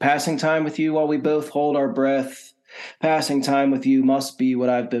 Passing time with you while we both hold our breath. Passing time with you must be what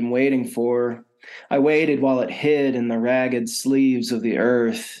I've been waiting for. I waited while it hid in the ragged sleeves of the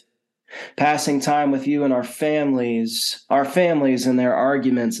earth. Passing time with you and our families and their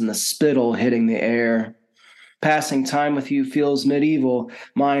arguments and the spittle hitting the air. Passing time with you feels medieval,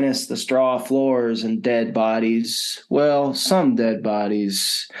 minus the straw floors and dead bodies. Well, some dead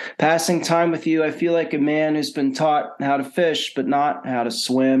bodies. Passing time with you, I feel like a man who's been taught how to fish, but not how to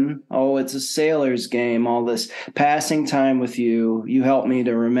swim. Oh, it's a sailor's game, all this. Passing time with you, you help me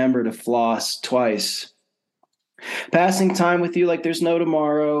to remember to floss twice. Passing time with you like there's no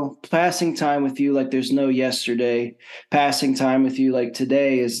tomorrow. Passing time with you like there's no yesterday. Passing time with you like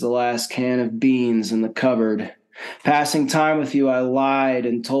today is the last can of beans in the cupboard. Passing time with you, I lied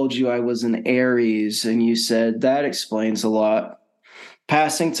and told you I was an Aries, and you said, that explains a lot.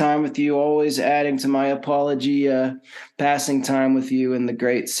 Passing time with you, always adding to my apologia. Passing time with you in the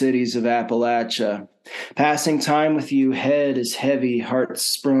great cities of Appalachia. Passing time with you, head is heavy, heart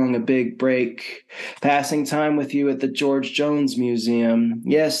sprung a big break. Passing time with you at the George Jones Museum.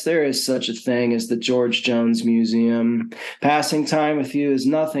 Yes, there is such a thing as the George Jones Museum. Passing time with you is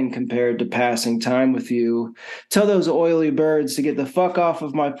nothing compared to passing time with you. Tell those oily birds to get the fuck off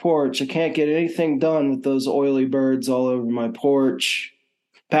of my porch. I can't get anything done with those oily birds all over my porch.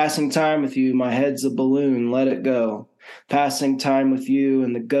 Passing time with you, my head's a balloon, let it go. Passing time with you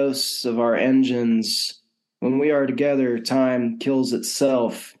and the ghosts of our engines. When we are together, time kills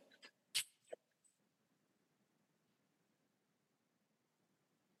itself.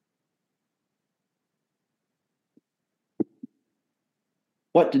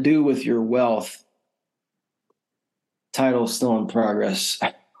 What to do with your wealth? Title still in progress.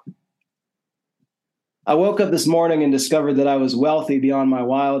 I woke up this morning and discovered that I was wealthy beyond my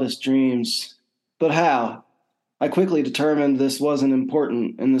wildest dreams. But how? I quickly determined this wasn't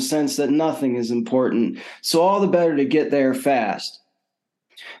important, in the sense that nothing is important, so all the better to get there fast.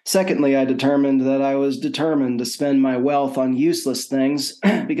 Secondly, I determined that I was determined to spend my wealth on useless things,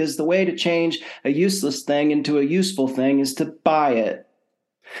 because the way to change a useless thing into a useful thing is to buy it.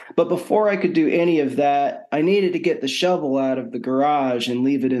 But before I could do any of that, I needed to get the shovel out of the garage and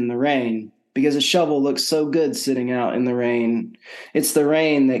leave it in the rain, because a shovel looks so good sitting out in the rain. It's the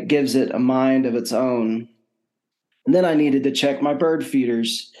rain that gives it a mind of its own. And then I needed to check my bird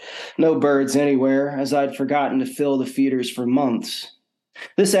feeders. No birds anywhere, as I'd forgotten to fill the feeders for months.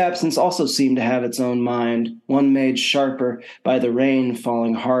 This absence also seemed to have its own mind, one made sharper by the rain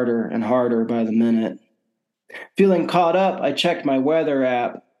falling harder and harder by the minute. Feeling caught up, I checked my weather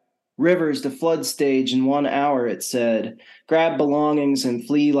app. Rivers to flood stage in 1 hour, it said. Grab belongings and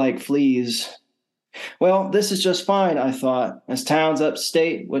flee like fleas. Well, this is just fine, I thought, as towns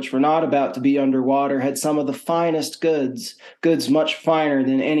upstate, which were not about to be underwater, had some of the finest goods much finer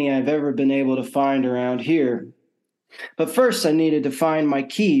than any I've ever been able to find around here. But first I needed to find my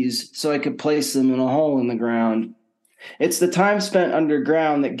keys so I could place them in a hole in the ground. It's the time spent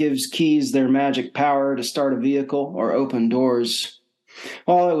underground that gives keys their magic power to start a vehicle or open doors.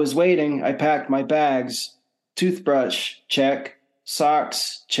 While I was waiting, I packed my bags. Toothbrush, check.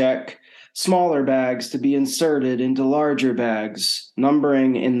 Socks, check. Smaller bags to be inserted into larger bags,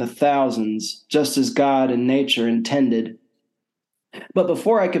 numbering in the thousands, just as God and nature intended. But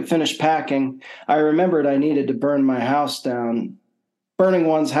before I could finish packing, I remembered I needed to burn my house down. Burning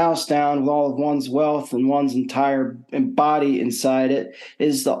one's house down with all of one's wealth and one's entire body inside it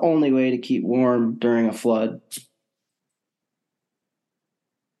is the only way to keep warm during a flood.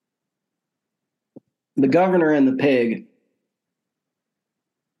 The governor and the pig.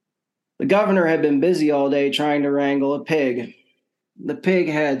 The governor had been busy all day trying to wrangle a pig. The pig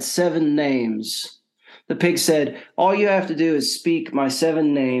had 7 names. The pig said, "All you have to do is speak my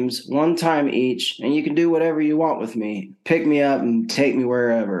 7 names 1 time each, and you can do whatever you want with me. Pick me up and take me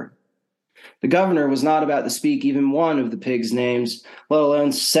wherever." The governor was not about to speak even 1 of the pig's names, let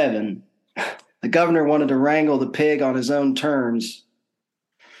alone 7. The governor wanted to wrangle the pig on his own terms.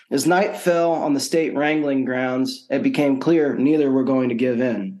 As night fell on the state wrangling grounds, it became clear neither were going to give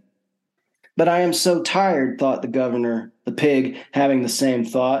in. "But I am so tired," thought the governor, the pig having the same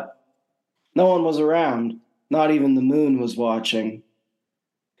thought. No one was around. Not even the moon was watching.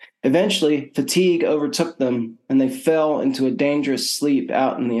 Eventually, fatigue overtook them, and they fell into a dangerous sleep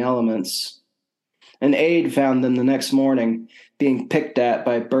out in the elements. An aide found them the next morning, being picked at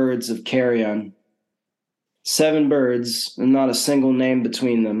by birds of carrion. 7 birds, and not a single name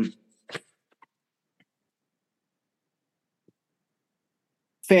between them.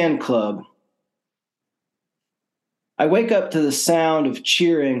 Fan club. I wake up to the sound of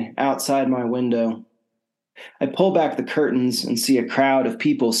cheering outside my window. I pull back the curtains and see a crowd of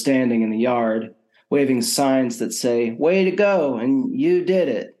people standing in the yard, waving signs that say, "Way to go," and "You did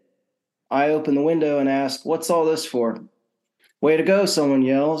it." I open the window and ask, "What's all this for?" "Way to go," someone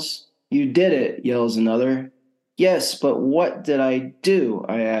yells. "You did it," yells another. "Yes, but what did I do?"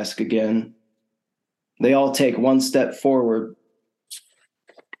 I ask again. They all take 1 step forward.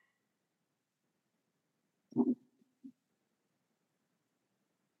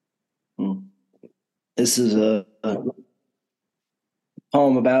 This is a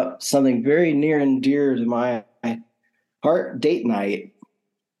poem about something very near and dear to my heart: date night.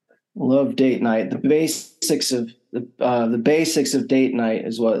 Love date night. The basics of date night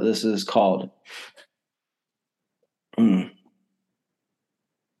is what this is called.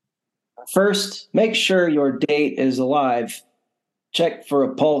 First, make sure your date is alive. Check for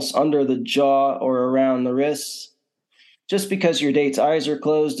a pulse under the jaw or around the wrists. Just because your date's eyes are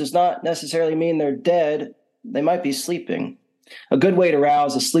closed does not necessarily mean they're dead. They might be sleeping. A good way to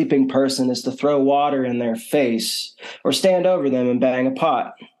rouse a sleeping person is to throw water in their face or stand over them and bang a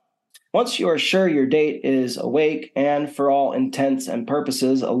pot. Once you are sure your date is awake and, for all intents and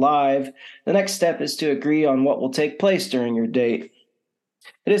purposes, alive, the next step is to agree on what will take place during your date.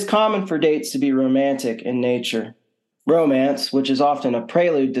 It is common for dates to be romantic in nature. Romance, which is often a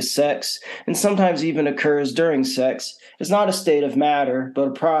prelude to sex and sometimes even occurs during sex, is not a state of matter, but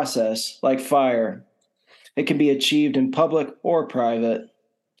a process, like fire. It can be achieved in public or private.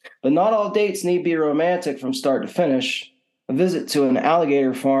 But not all dates need be romantic from start to finish. A visit to an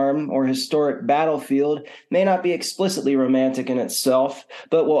alligator farm or historic battlefield may not be explicitly romantic in itself,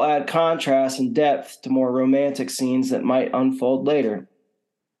 but will add contrast and depth to more romantic scenes that might unfold later.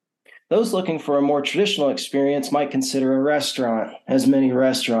 Those looking for a more traditional experience might consider a restaurant, as many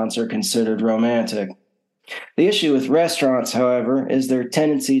restaurants are considered romantic. The issue with restaurants, however, is their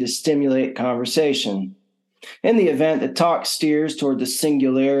tendency to stimulate conversation. In the event that talk steers toward the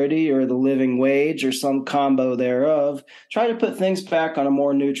singularity or the living wage or some combo thereof, try to put things back on a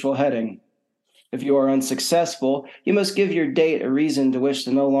more neutral heading. If you are unsuccessful, you must give your date a reason to wish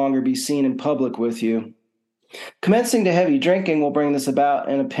to no longer be seen in public with you. Commencing to heavy drinking will bring this about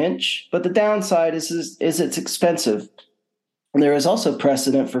in a pinch, but the downside is it's expensive. There is also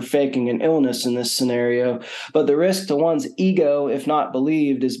precedent for faking an illness in this scenario, but the risk to one's ego, if not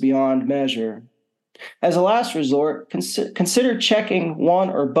believed, is beyond measure. As a last resort, consider checking one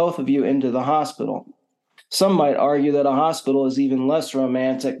or both of you into the hospital. Some might argue that a hospital is even less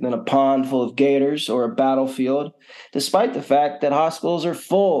romantic than a pond full of gators or a battlefield, despite the fact that hospitals are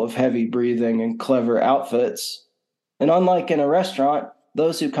full of heavy breathing and clever outfits. And unlike in a restaurant,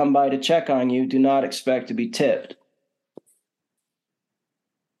 those who come by to check on you do not expect to be tipped.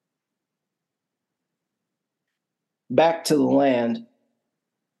 Back to the land.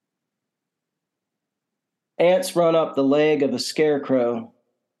 Ants run up the leg of a scarecrow.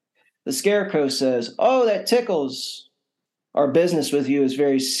 The scarecrow says, "Oh, that tickles." "Our business with you is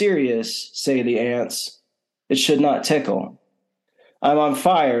very serious," say the ants. "It should not tickle." "I'm on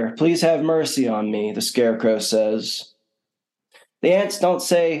fire. Please have mercy on me," the scarecrow says. The ants don't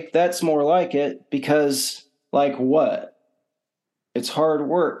say, "That's more like it," because, like what? It's hard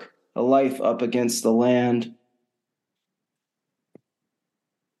work, a life up against the land.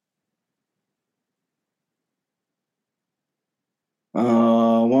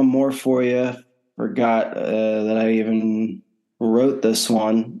 One more for you. Forgot that I even wrote this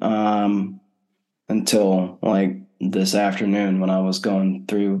one until like this afternoon when I was going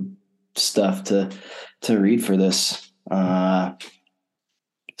through stuff to read for this.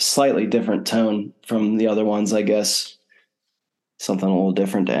 Slightly different tone from the other ones, I guess. Something a little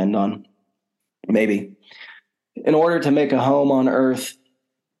different to end on. Maybe. In order to make a home on Earth,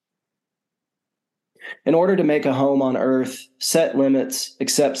 set limits,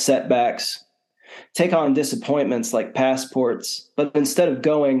 accept setbacks, take on disappointments like passports, but instead of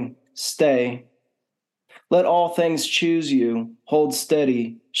going, stay. Let all things choose you, hold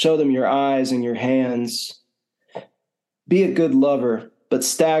steady, show them your eyes and your hands. Be a good lover, but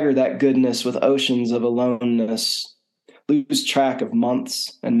stagger that goodness with oceans of aloneness. Lose track of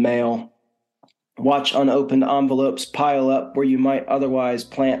months and mail. Watch unopened envelopes pile up where you might otherwise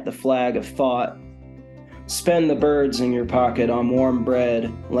plant the flag of thought. Spend the birds in your pocket on warm bread,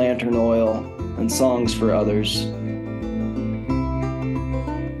 lantern oil, and songs for others.